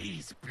so.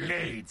 These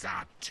blades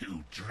are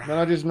too dry. Then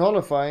I just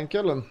nullify and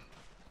kill him.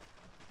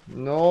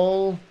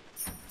 No.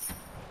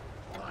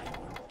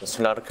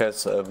 Snark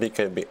has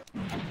BKB.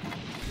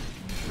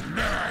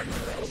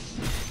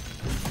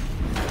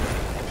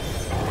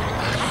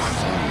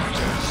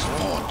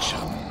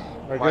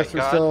 I guess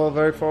we're still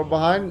very far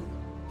behind.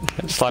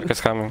 Slark is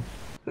coming.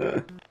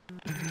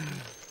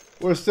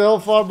 We're still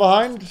far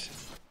behind.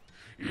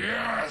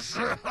 Yes.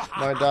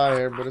 Might die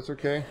here, but it's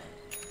okay.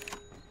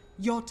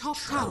 Your top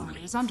tower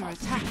is under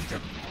attack.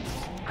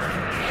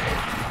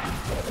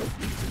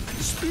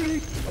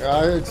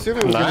 I assume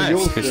it was gonna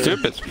use He's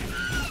stupid.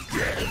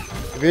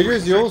 If you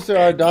use Yulster,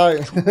 I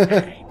die.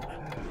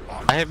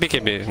 I have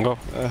BKB, go.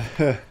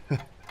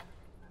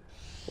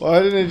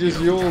 Why didn't he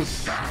just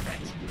use?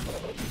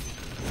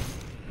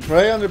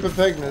 Pray under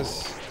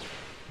Perfectness.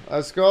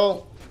 Let's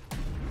go.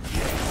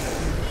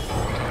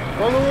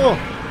 Follow.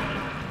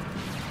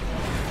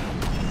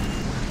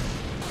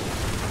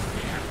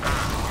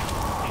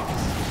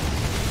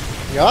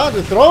 Yeah,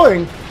 the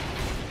throwing.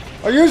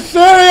 Are you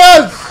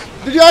serious?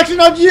 Did you actually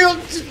not yield?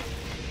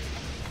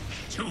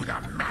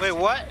 Wait,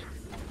 what?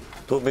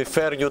 To be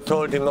fair, you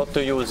told him not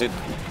to use it.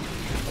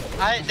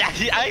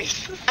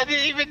 I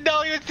didn't even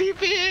know he was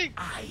TPing.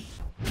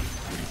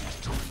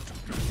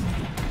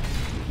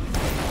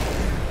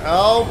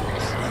 Oh.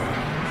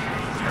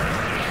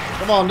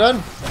 Come on,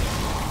 then.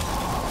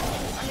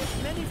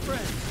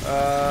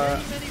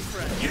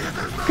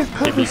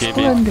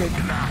 Splendid.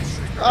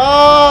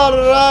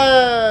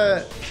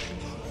 Alright.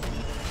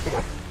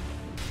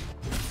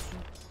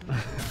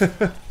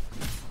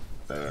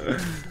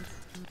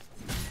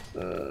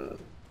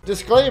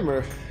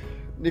 Disclaimer.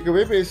 Nico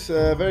Whip is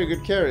a very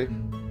good carry.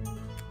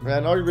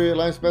 And arguably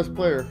Alliance's best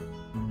player.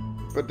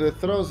 But the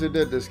throws he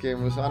did this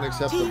game was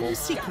unacceptable. Team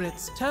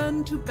secrets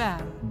turn to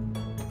ban.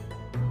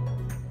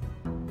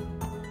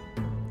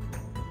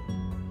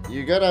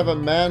 You gotta have a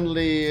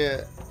manly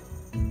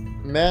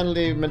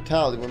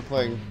mentality when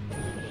playing.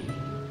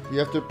 You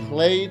have to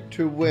play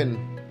to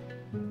win.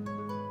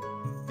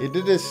 He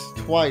did this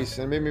twice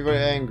and made me very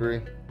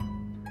angry.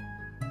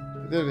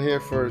 He did it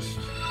here first.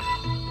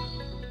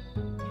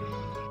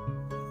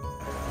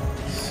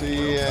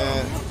 See,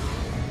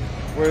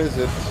 where is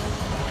it?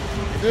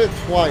 He did it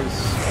twice.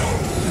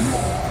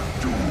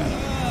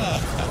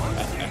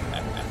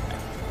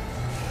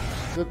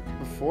 Is it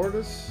before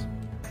this?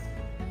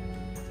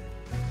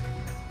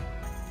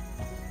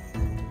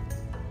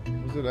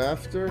 Was it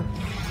after?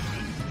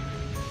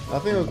 I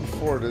think it was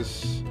before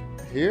this.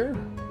 Here?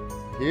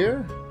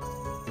 Here?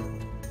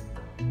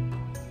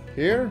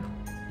 Here?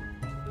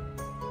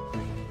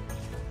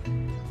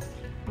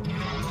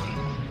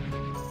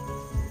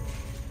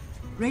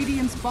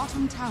 Radiant's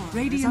bottom tower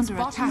is under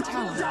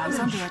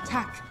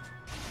attack.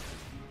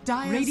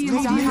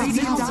 Radiant's under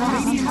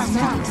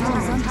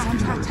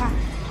attack.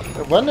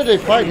 When did they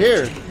fight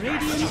here?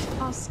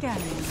 Radiant are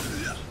scanning.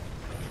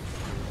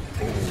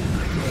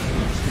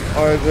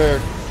 Oh, it's there.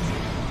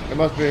 It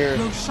must be here.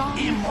 Roshan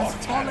has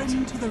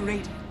fallen to the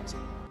Radiant.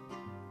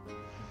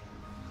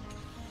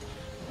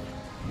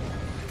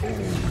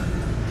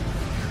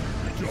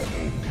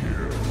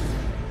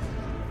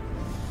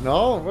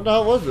 No? What the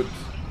hell was it?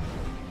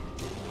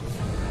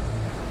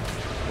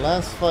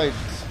 Last fight.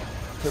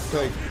 But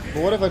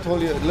what if I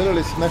told you it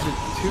literally smashed it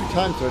 2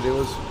 times already? It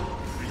was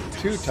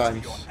 2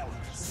 times.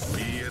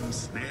 Be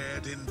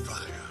ensnared in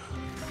fire.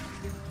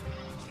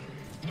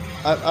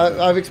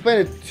 I've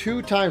explained it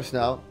 2 times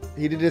now.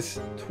 He did this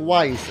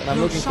twice, and I'm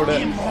looking for the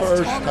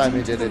first time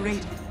he did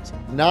it.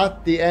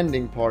 Not the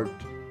ending part.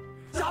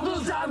 Double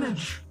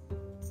damage!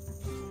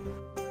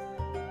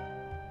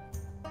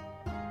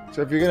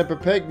 So if you're gonna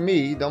prepeg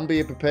me, don't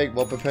be a prepeg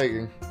while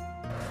prepegging.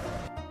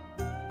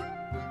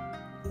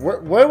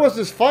 Where was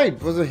this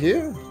fight? Was it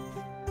here?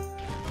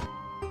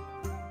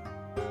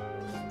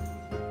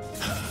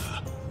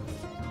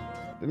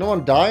 Did no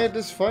one die at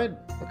this fight?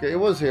 Okay, it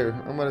was here.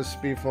 I'm gonna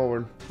speed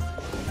forward.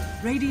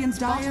 Radiant's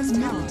Dyer's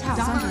middle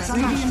tower is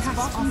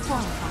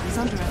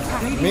under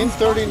attack. Min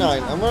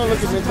 39. I'm gonna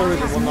look at Min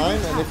 39,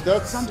 and if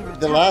that's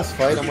the last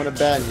fight, I'm gonna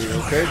ban you,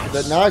 okay?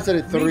 But now I said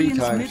it 3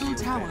 times. Middle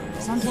tower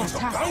is under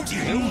attack.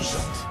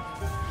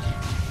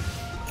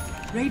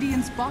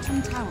 Radiant's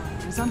bottom tower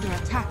is under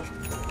attack.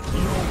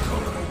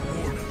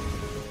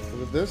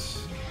 Was it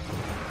this?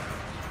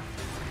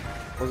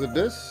 Was it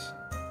this?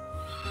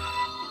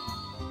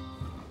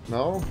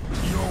 No?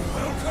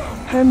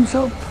 Hands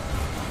up.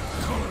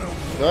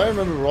 Do I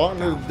remember wrong?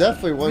 There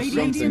definitely was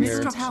something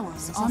here. Tower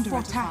is under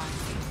attack.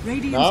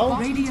 Now?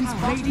 Radiant's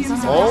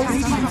Oh?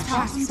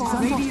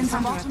 Radiant's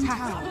bottom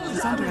tower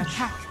is under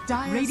attack.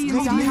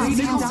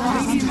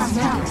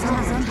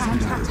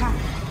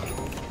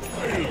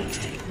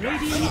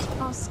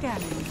 Radiant are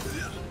scanning.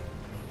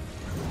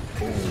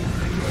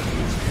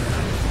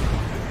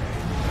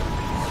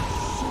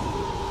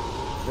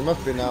 It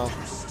must be now.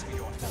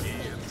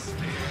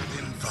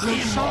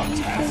 Is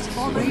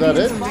that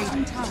it?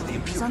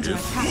 Is under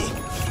attack.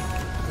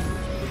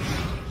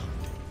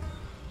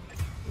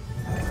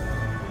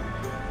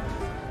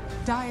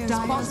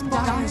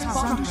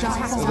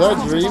 Was I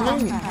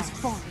dreaming?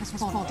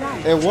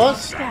 It was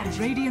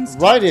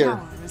right here.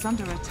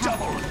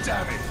 Double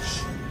damage!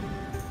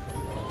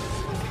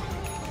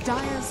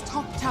 Dyer's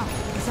top tower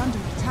is under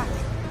attack.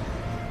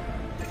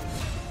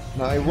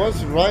 No, it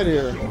was right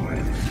here.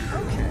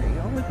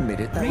 I'll admit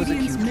it, that was a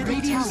cute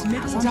Radiant's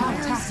middle tower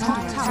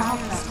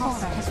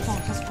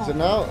Is it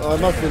now? Oh, it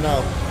must be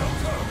now.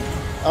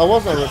 I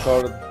wasn't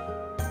retarded.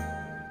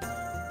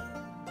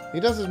 He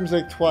does this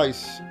mistake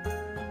twice.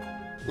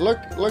 Look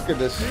at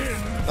this.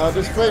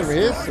 Disclaimer, he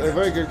is a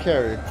very good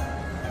carry.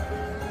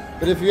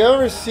 But if you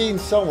ever seen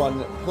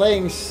someone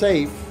playing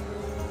safe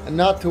and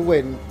not to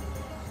win,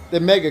 the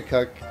mega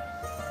cuck,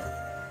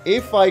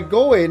 if I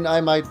go in,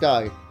 I might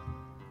die.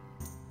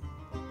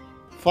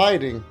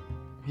 Fighting.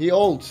 He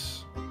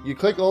ults. You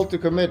click ult to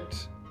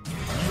commit.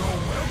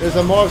 There's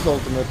a Mars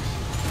ultimate.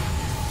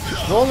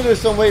 If only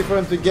there's some way for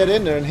him to get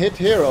in there and hit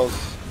heroes.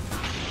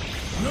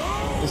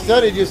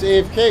 Instead he just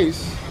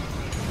AFKs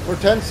for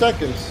 10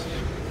 seconds.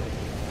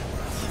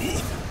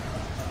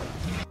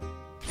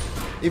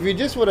 If you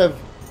just would have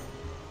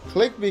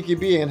clicked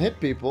BKB and hit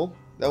people,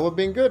 that would have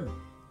been good.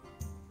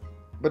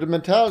 But the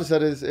mentality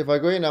set is, if I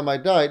go in, I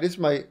might die. This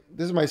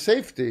is my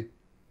safety.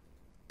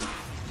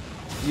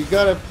 You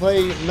gotta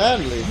play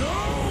manly.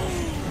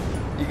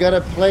 You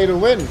gotta play to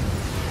win.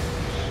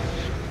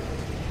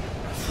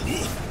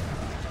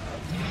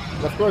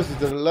 And of course, it's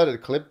the let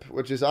it clip,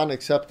 which is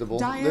unacceptable.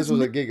 This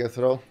was a giga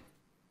throw.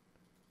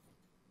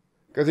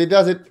 Because he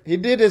does it. He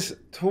did this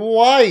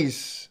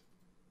twice.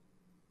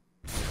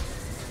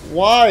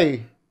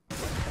 Why?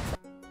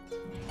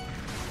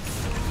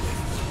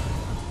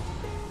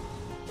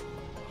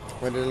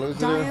 When did he lose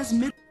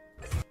it?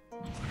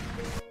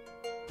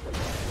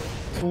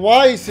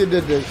 Twice he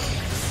did this.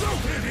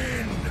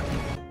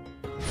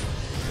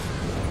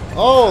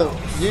 Oh,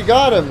 you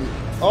got him.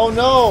 Oh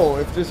no,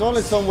 if there's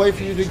only some way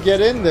for you to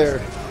get in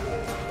there.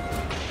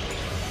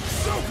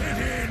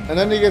 And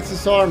then he gets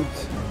disarmed.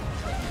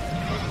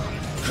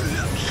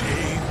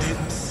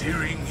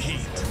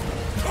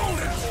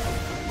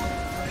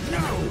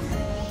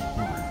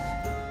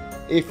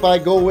 If I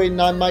go in,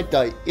 I might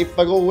die. If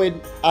I go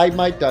in, I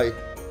might die.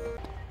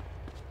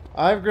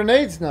 I have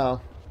grenades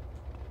now.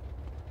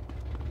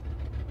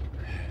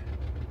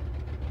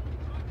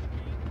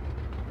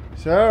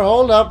 Sir,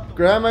 hold up.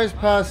 Grandma is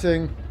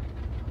passing.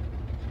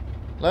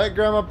 Let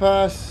Grandma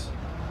pass.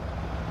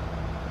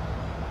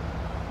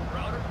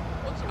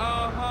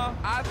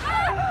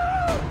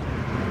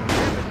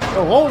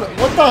 Oh, hold it.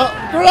 What the?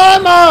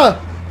 Grandma!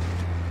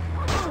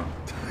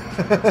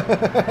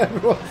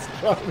 Everyone's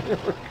coming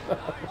for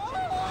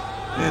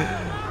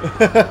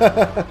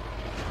Grandma.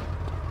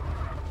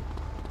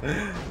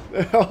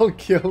 They all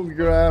killed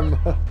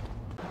Grandma.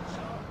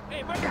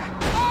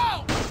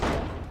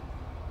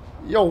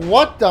 Yo,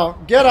 what the?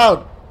 Get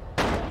out!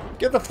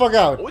 Get the fuck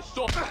out! I'm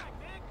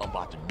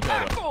about to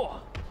nut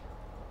up.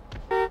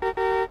 You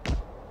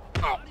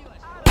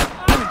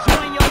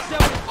enjoying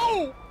yourself?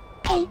 Oh!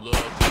 I love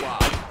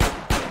wild.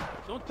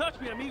 Don't touch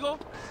me, amigo.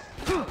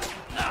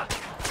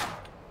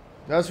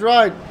 That's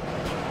right.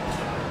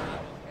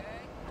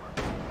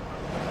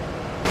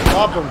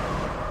 Pop him.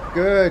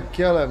 Good,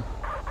 kill him.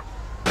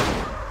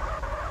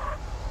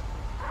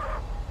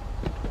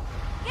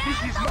 This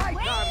is my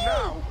time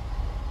now.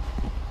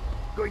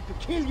 Going to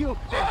kill you.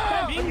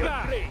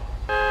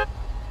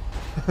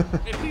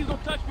 Hey, please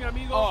don't touch me,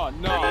 amigo. Oh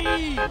no,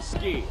 I'm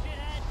scared.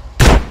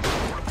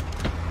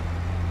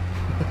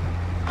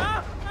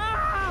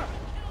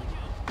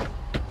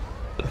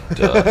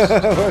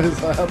 What is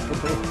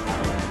happening?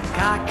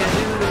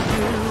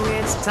 Cock-a-doodle-doo,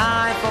 it's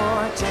time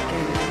for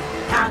chicken.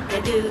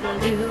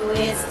 Cock-a-doodle-doo,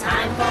 it's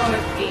time for a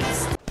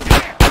feast.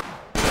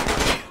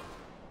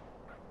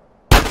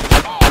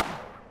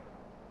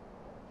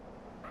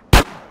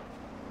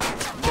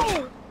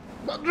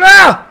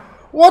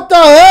 What the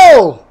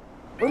hell?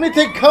 Let me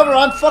take cover.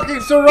 I'm fucking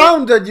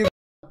surrounded, you.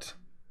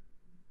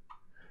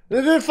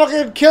 They didn't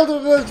fucking kill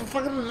the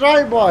fucking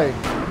drive-by.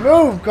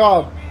 Move,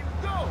 cop.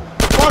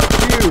 Fuck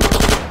you.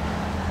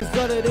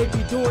 They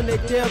be doing their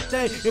damn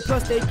thing, and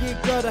plus they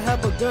get gotta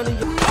have a gun in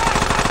your.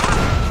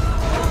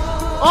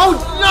 Oh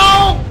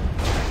no!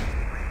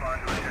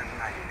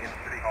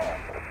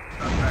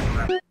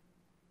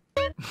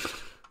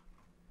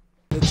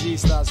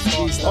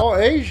 Oh,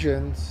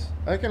 Asians.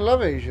 I can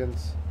love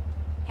Asians.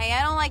 Hey,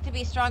 I don't like to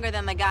be stronger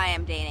than the guy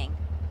I'm dating.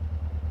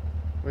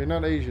 We're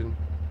not Asian.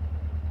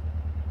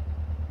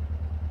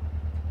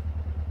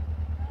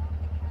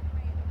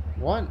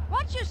 What?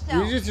 Watch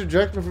yourself. You just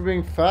reject me for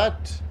being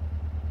fat.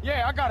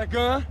 Yeah, I got a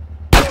gun.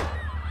 I'm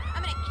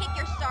gonna kick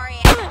your sorry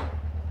ass.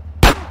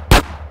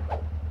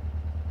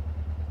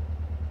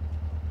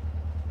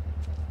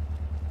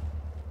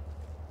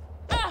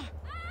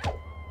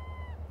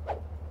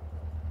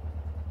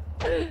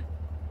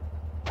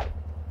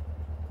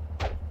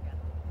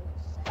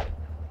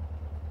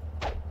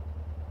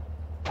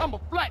 I'ma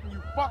flatten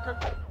you, fucker.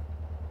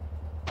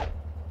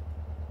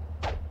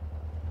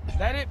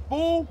 That it,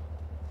 fool?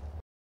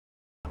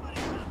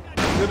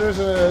 So there's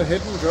a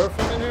hidden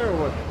girlfriend in here or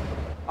what?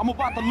 I'm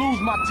about to lose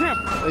my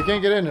temper. They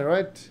can't get in there,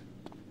 right?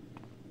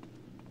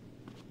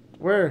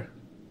 Where?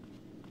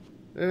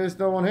 There's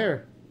no one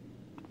here.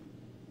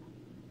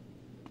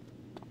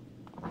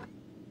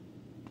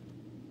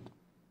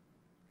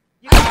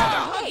 You gotta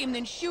hug him,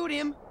 then shoot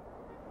him.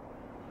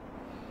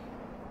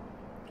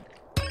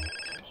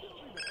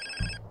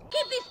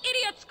 Keep these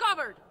idiots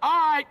covered. All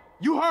right,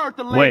 you heard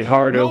the lady. Wait,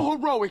 Hardo. No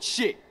heroic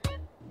shit.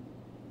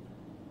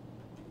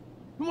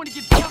 You want to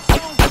get dumped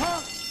on,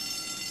 huh?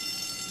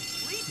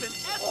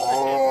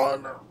 Oh,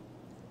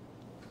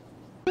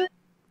 no.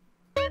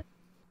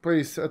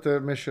 Please, at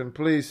the mission,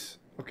 please.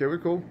 Okay, we're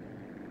cool.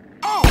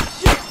 Oh,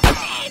 shit!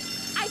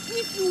 I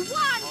give you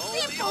one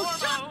simple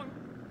shot.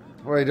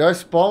 Wait, did I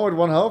spawn with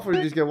 1 health or did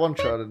you just get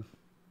one-shotted?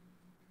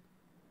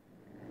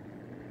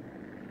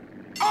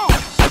 Oh,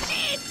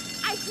 shit!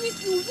 I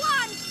give you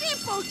one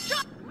simple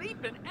shot.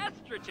 Leaping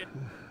estrogen.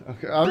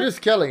 Okay, I'm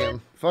just killing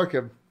him. Fuck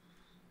him.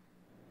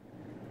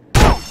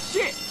 Oh,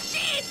 shit!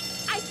 Shit!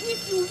 I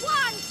give you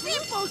one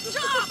simple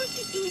shot,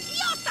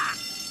 idiota!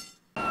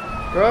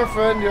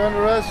 Girlfriend, you're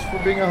under arrest for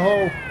being a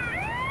hoe.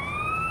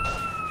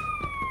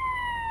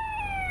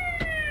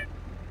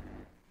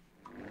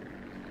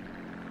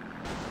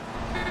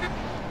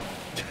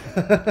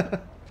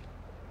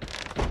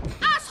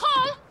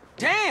 Asshole!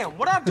 Damn,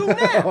 what I do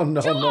now? Oh,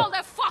 no, Do no. all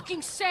the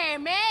fucking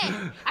same,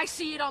 eh? I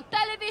see it on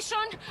television,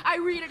 I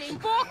read it in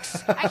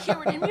books, I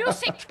hear it in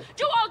music.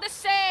 Do all the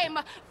same.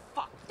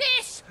 Fuck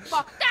this,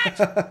 fuck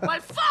that. Well,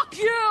 fuck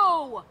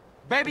you!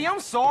 Baby, I'm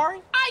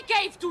sorry. I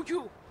gave to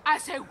you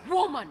as a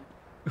woman.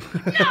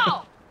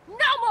 No!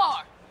 No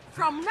more!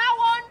 From now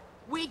on,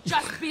 we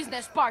just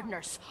business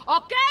partners,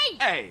 okay?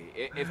 Hey,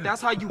 if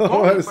that's how you What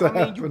want is it, but I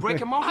mean, you happening?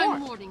 breaking my I'm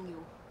heart. warning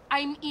you.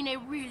 I'm in a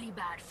really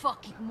bad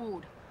fucking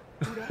mood.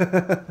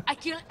 Today, I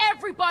kill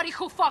everybody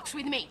who fucks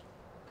with me.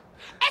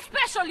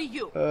 Especially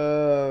you.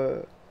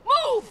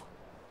 Move!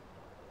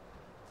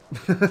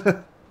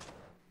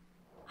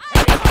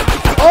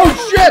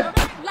 Oh shit!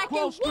 Like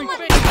a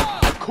woman.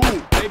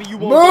 Cool. Maybe you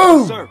Move!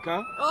 won't go berserk,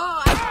 huh?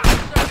 Oh, I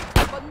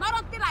berserk, but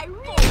not until I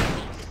really.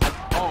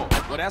 Oh,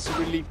 well, that's a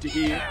relief to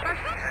hear.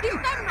 Perhaps this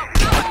time not.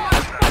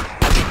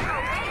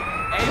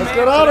 Hey, Let's man,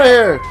 get out of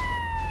here!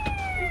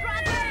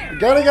 We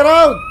gotta get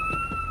out!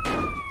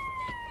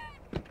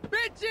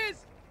 Bitches!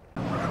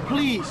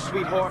 Please,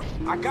 sweetheart.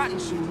 I got in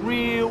some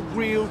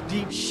real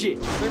deep shit.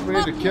 I think we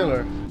need to kill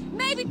her.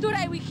 Maybe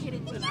today we hit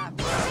it enough.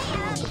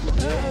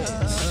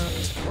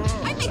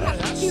 I think I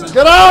feel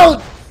Get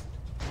out!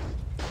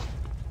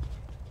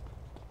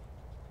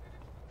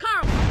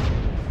 Carl.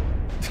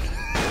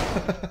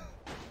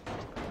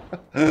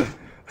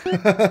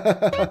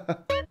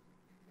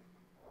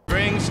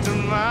 Brings to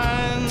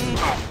mind.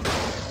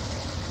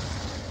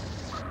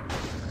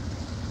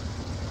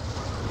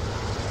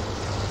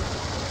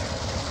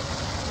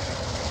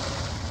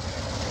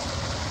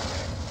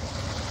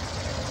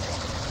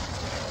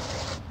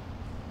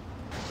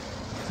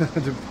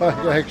 The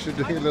bug actually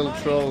doing a little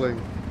trolling.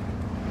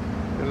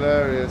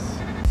 Hilarious.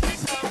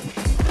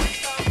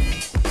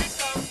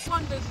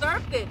 One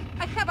deserved it.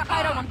 I have a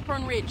hideout on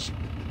Fern Ridge.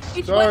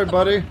 It's Sorry, west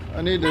buddy.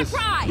 I need this.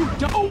 You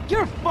don't.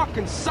 You're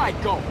fucking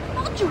psycho.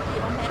 Don't you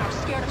little men are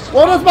scared of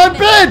What is my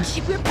bitch?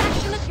 If we're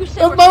passionate, you say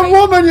That's we're my crazy.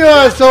 woman, you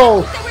asshole!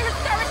 You say we're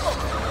hysterical.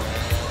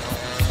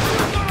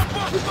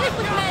 We sleep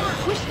with men,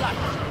 we're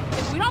sluts.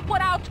 If we don't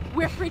put out,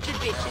 we're frigid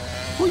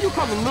bitches. Who you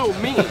calling little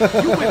mean?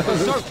 You went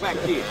berserk back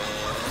there.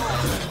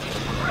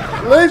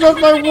 Please, that's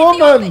my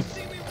woman!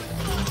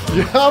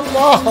 Yeah,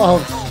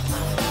 mom!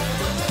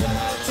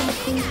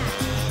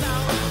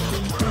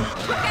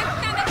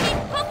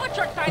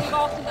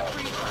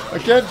 I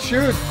can't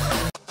shoot.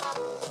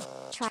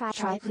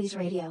 Try please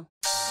radio.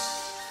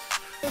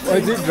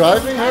 Is he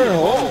driving her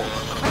home?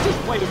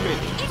 Just wait a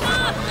minute.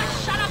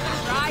 Enough! Shut up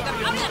and drive.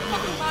 I'm out of that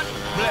fucking body.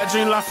 Black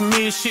dream life for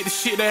me is shit, the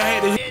shit they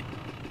had to hit.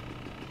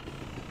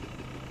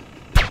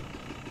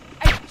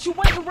 Hey, what you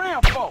waiting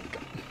around for?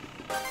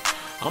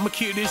 I'ma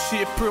keep this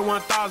shit pure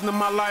 1000 in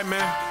my life,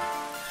 man.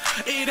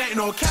 It ain't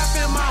no cap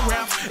in my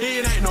raps.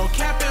 It ain't no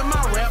cap in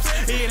my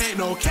raps. It ain't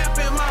no cap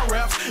in my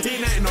raps.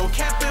 It ain't no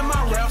cap in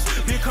my raps.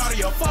 Because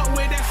you fuck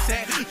with that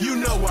set. You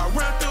know I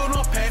run through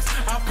no packs.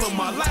 I put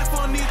my life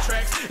on these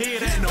tracks.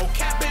 It ain't no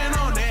capping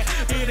on that.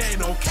 It ain't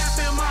no cap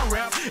in my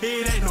rap.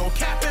 It ain't no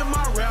cap in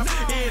my rap.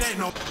 It ain't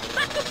no.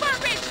 Back to Fern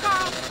Ridge,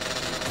 Carl.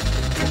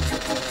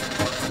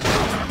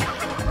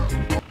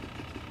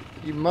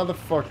 You I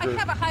motherfucker.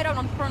 have a hideout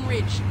on Fern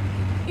Ridge.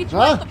 It's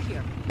Huh? west of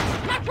here.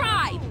 Now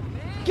drive.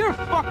 You're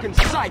fucking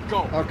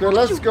psycho. Okay,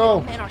 let's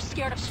go. Men are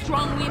scared of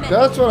strong women.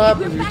 That's what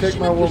happens If when we're you take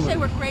my passionate, you say woman.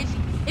 we're crazy.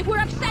 If we're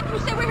upset, you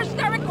say we're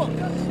hysterical.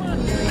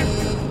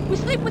 We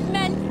sleep with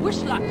men, we're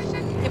sluts.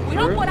 If we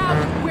don't put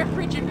out, we're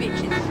frigid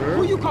bitches.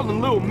 Who you calling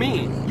little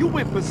mean? You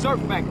went berserk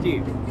back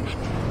there.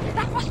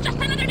 That was just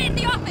another day in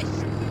the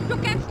office. You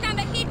can't stand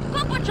the heat.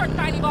 Go put your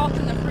tiny balls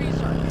in the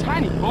freezer.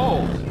 Tiny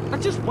balls? Now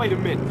just wait a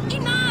minute.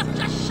 Enough!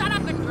 Just shut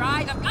up and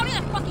drive. I'm out of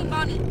that fucking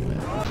body.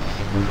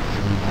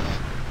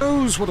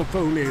 Knows what a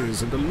phone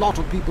is, and a lot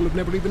of people have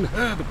never even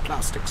heard of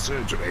plastic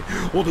surgery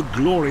or the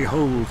Glory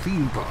Hole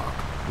theme park.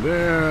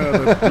 There,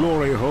 the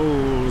Glory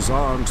Holes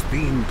aren't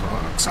theme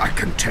parks, I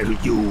can tell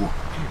you.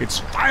 It's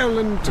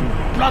violent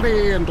and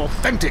bloody and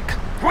authentic.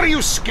 What are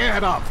you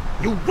scared of?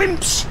 You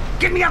wimps!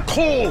 Give me a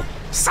call!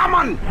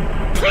 Someone!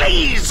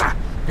 Please!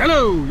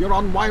 Hello, you're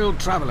on Wild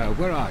Traveler.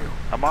 Where are you?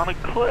 I'm on a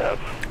cliff.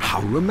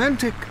 How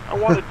romantic. I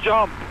want to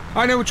jump.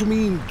 I know what you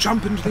mean.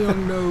 Jump into the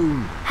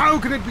unknown. How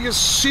can it be a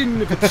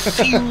sin if it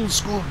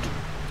feels good?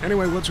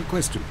 Anyway, what's your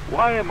question?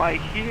 Why am I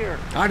here?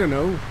 I don't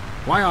know.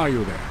 Why are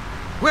you there?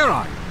 Where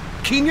are you?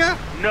 Kenya?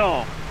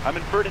 No, I'm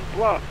in Verdant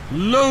Bluff.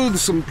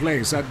 Loathsome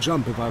place. I'd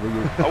jump if I were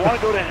you. I want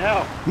to go to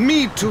hell.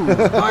 Me too.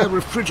 Buy a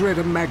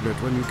refrigerator magnet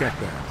when you get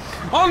there.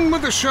 On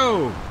with the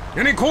show.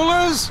 Any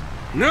callers?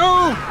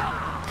 No?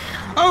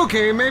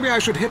 Okay, maybe I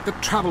should hit the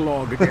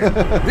travelogue again.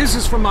 This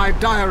is from my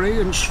diary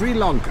in Sri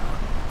Lanka.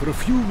 For a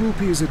few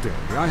rupees a day,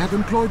 I have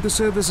employed the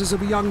services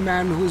of a young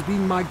man who has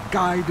been my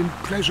guide in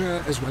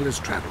pleasure as well as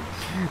travel.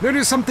 There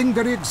is something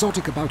very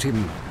exotic about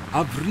him.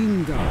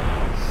 Avrinda.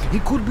 He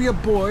could be a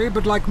boy,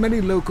 but like many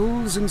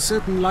locals, in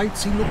certain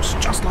lights he looks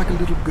just like a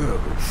little girl.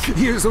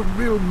 He is a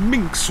real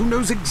minx who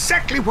knows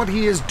exactly what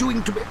he is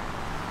doing to me.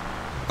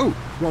 Oh,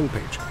 wrong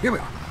page. Here we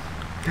are.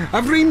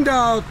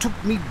 Avrinda took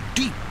me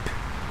deep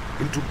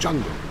into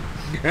jungle.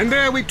 And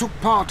there we took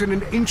part in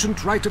an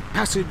ancient rite of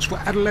passage for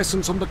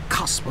adolescents on the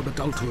cusp of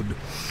adulthood.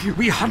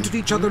 We hunted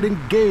each other in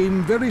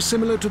game very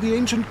similar to the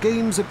ancient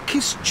games of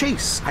Kiss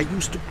Chase I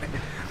used to play.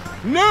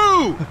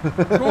 No!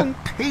 Wrong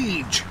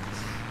page.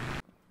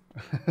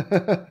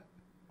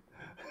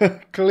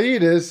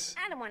 Cletus.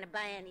 I don't want to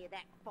buy any of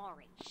that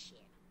foreign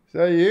shit. Is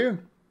that you?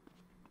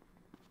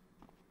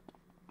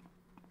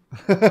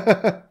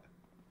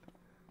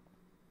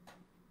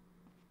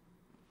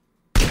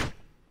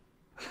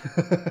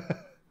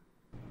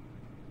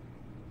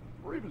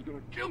 Reaper's gonna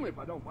kill me if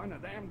I don't find a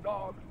damn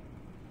dog.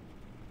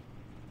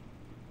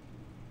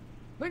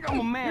 Think I'm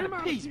a man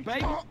of peace,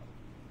 baby.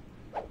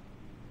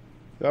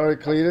 Sorry,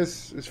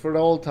 Cletus. It's for the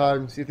old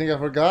times. You think I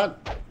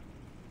forgot?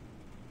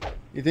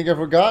 You think I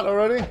forgot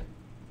already?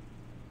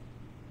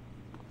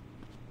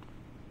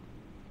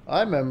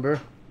 I remember.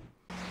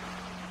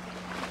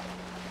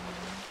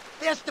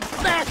 There's the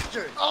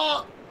bastard!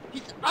 Oh,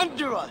 he's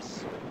under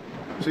us.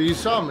 So you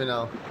saw me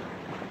now.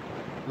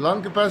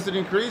 Lung capacity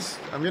increased.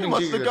 I'm getting You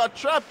must have jiggy. got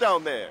trapped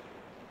down there.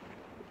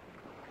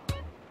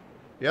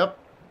 Yep.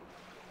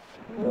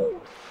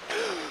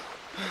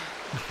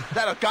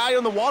 That a guy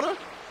in the water?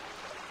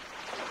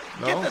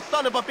 No. Get the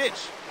son of a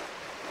bitch!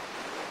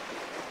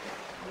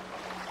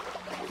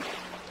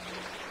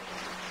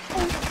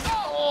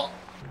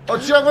 Oh,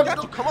 Jeff, You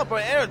got to come up for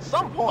air at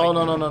some point. Oh,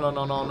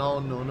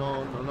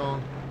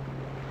 no.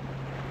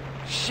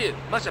 Shit,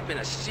 must have been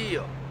a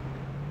seal.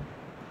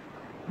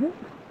 I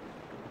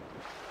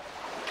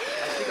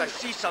think I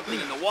see something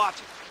in the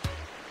water.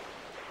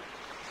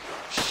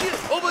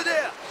 Shit, over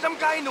there! Some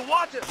guy in the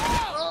water!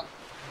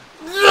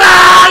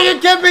 Ah, you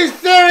can't be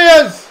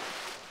serious!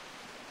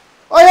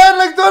 I had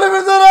like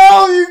 20%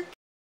 off! You...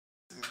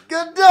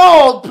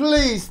 No,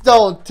 please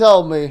don't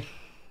tell me.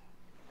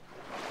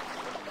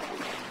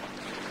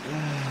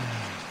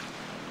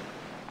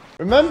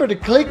 Remember to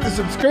click the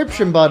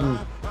subscription button,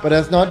 but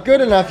that's not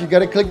good enough. You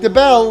gotta click the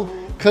bell.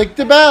 Click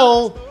the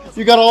bell.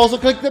 You gotta also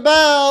click the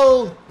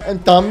bell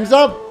and thumbs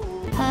up.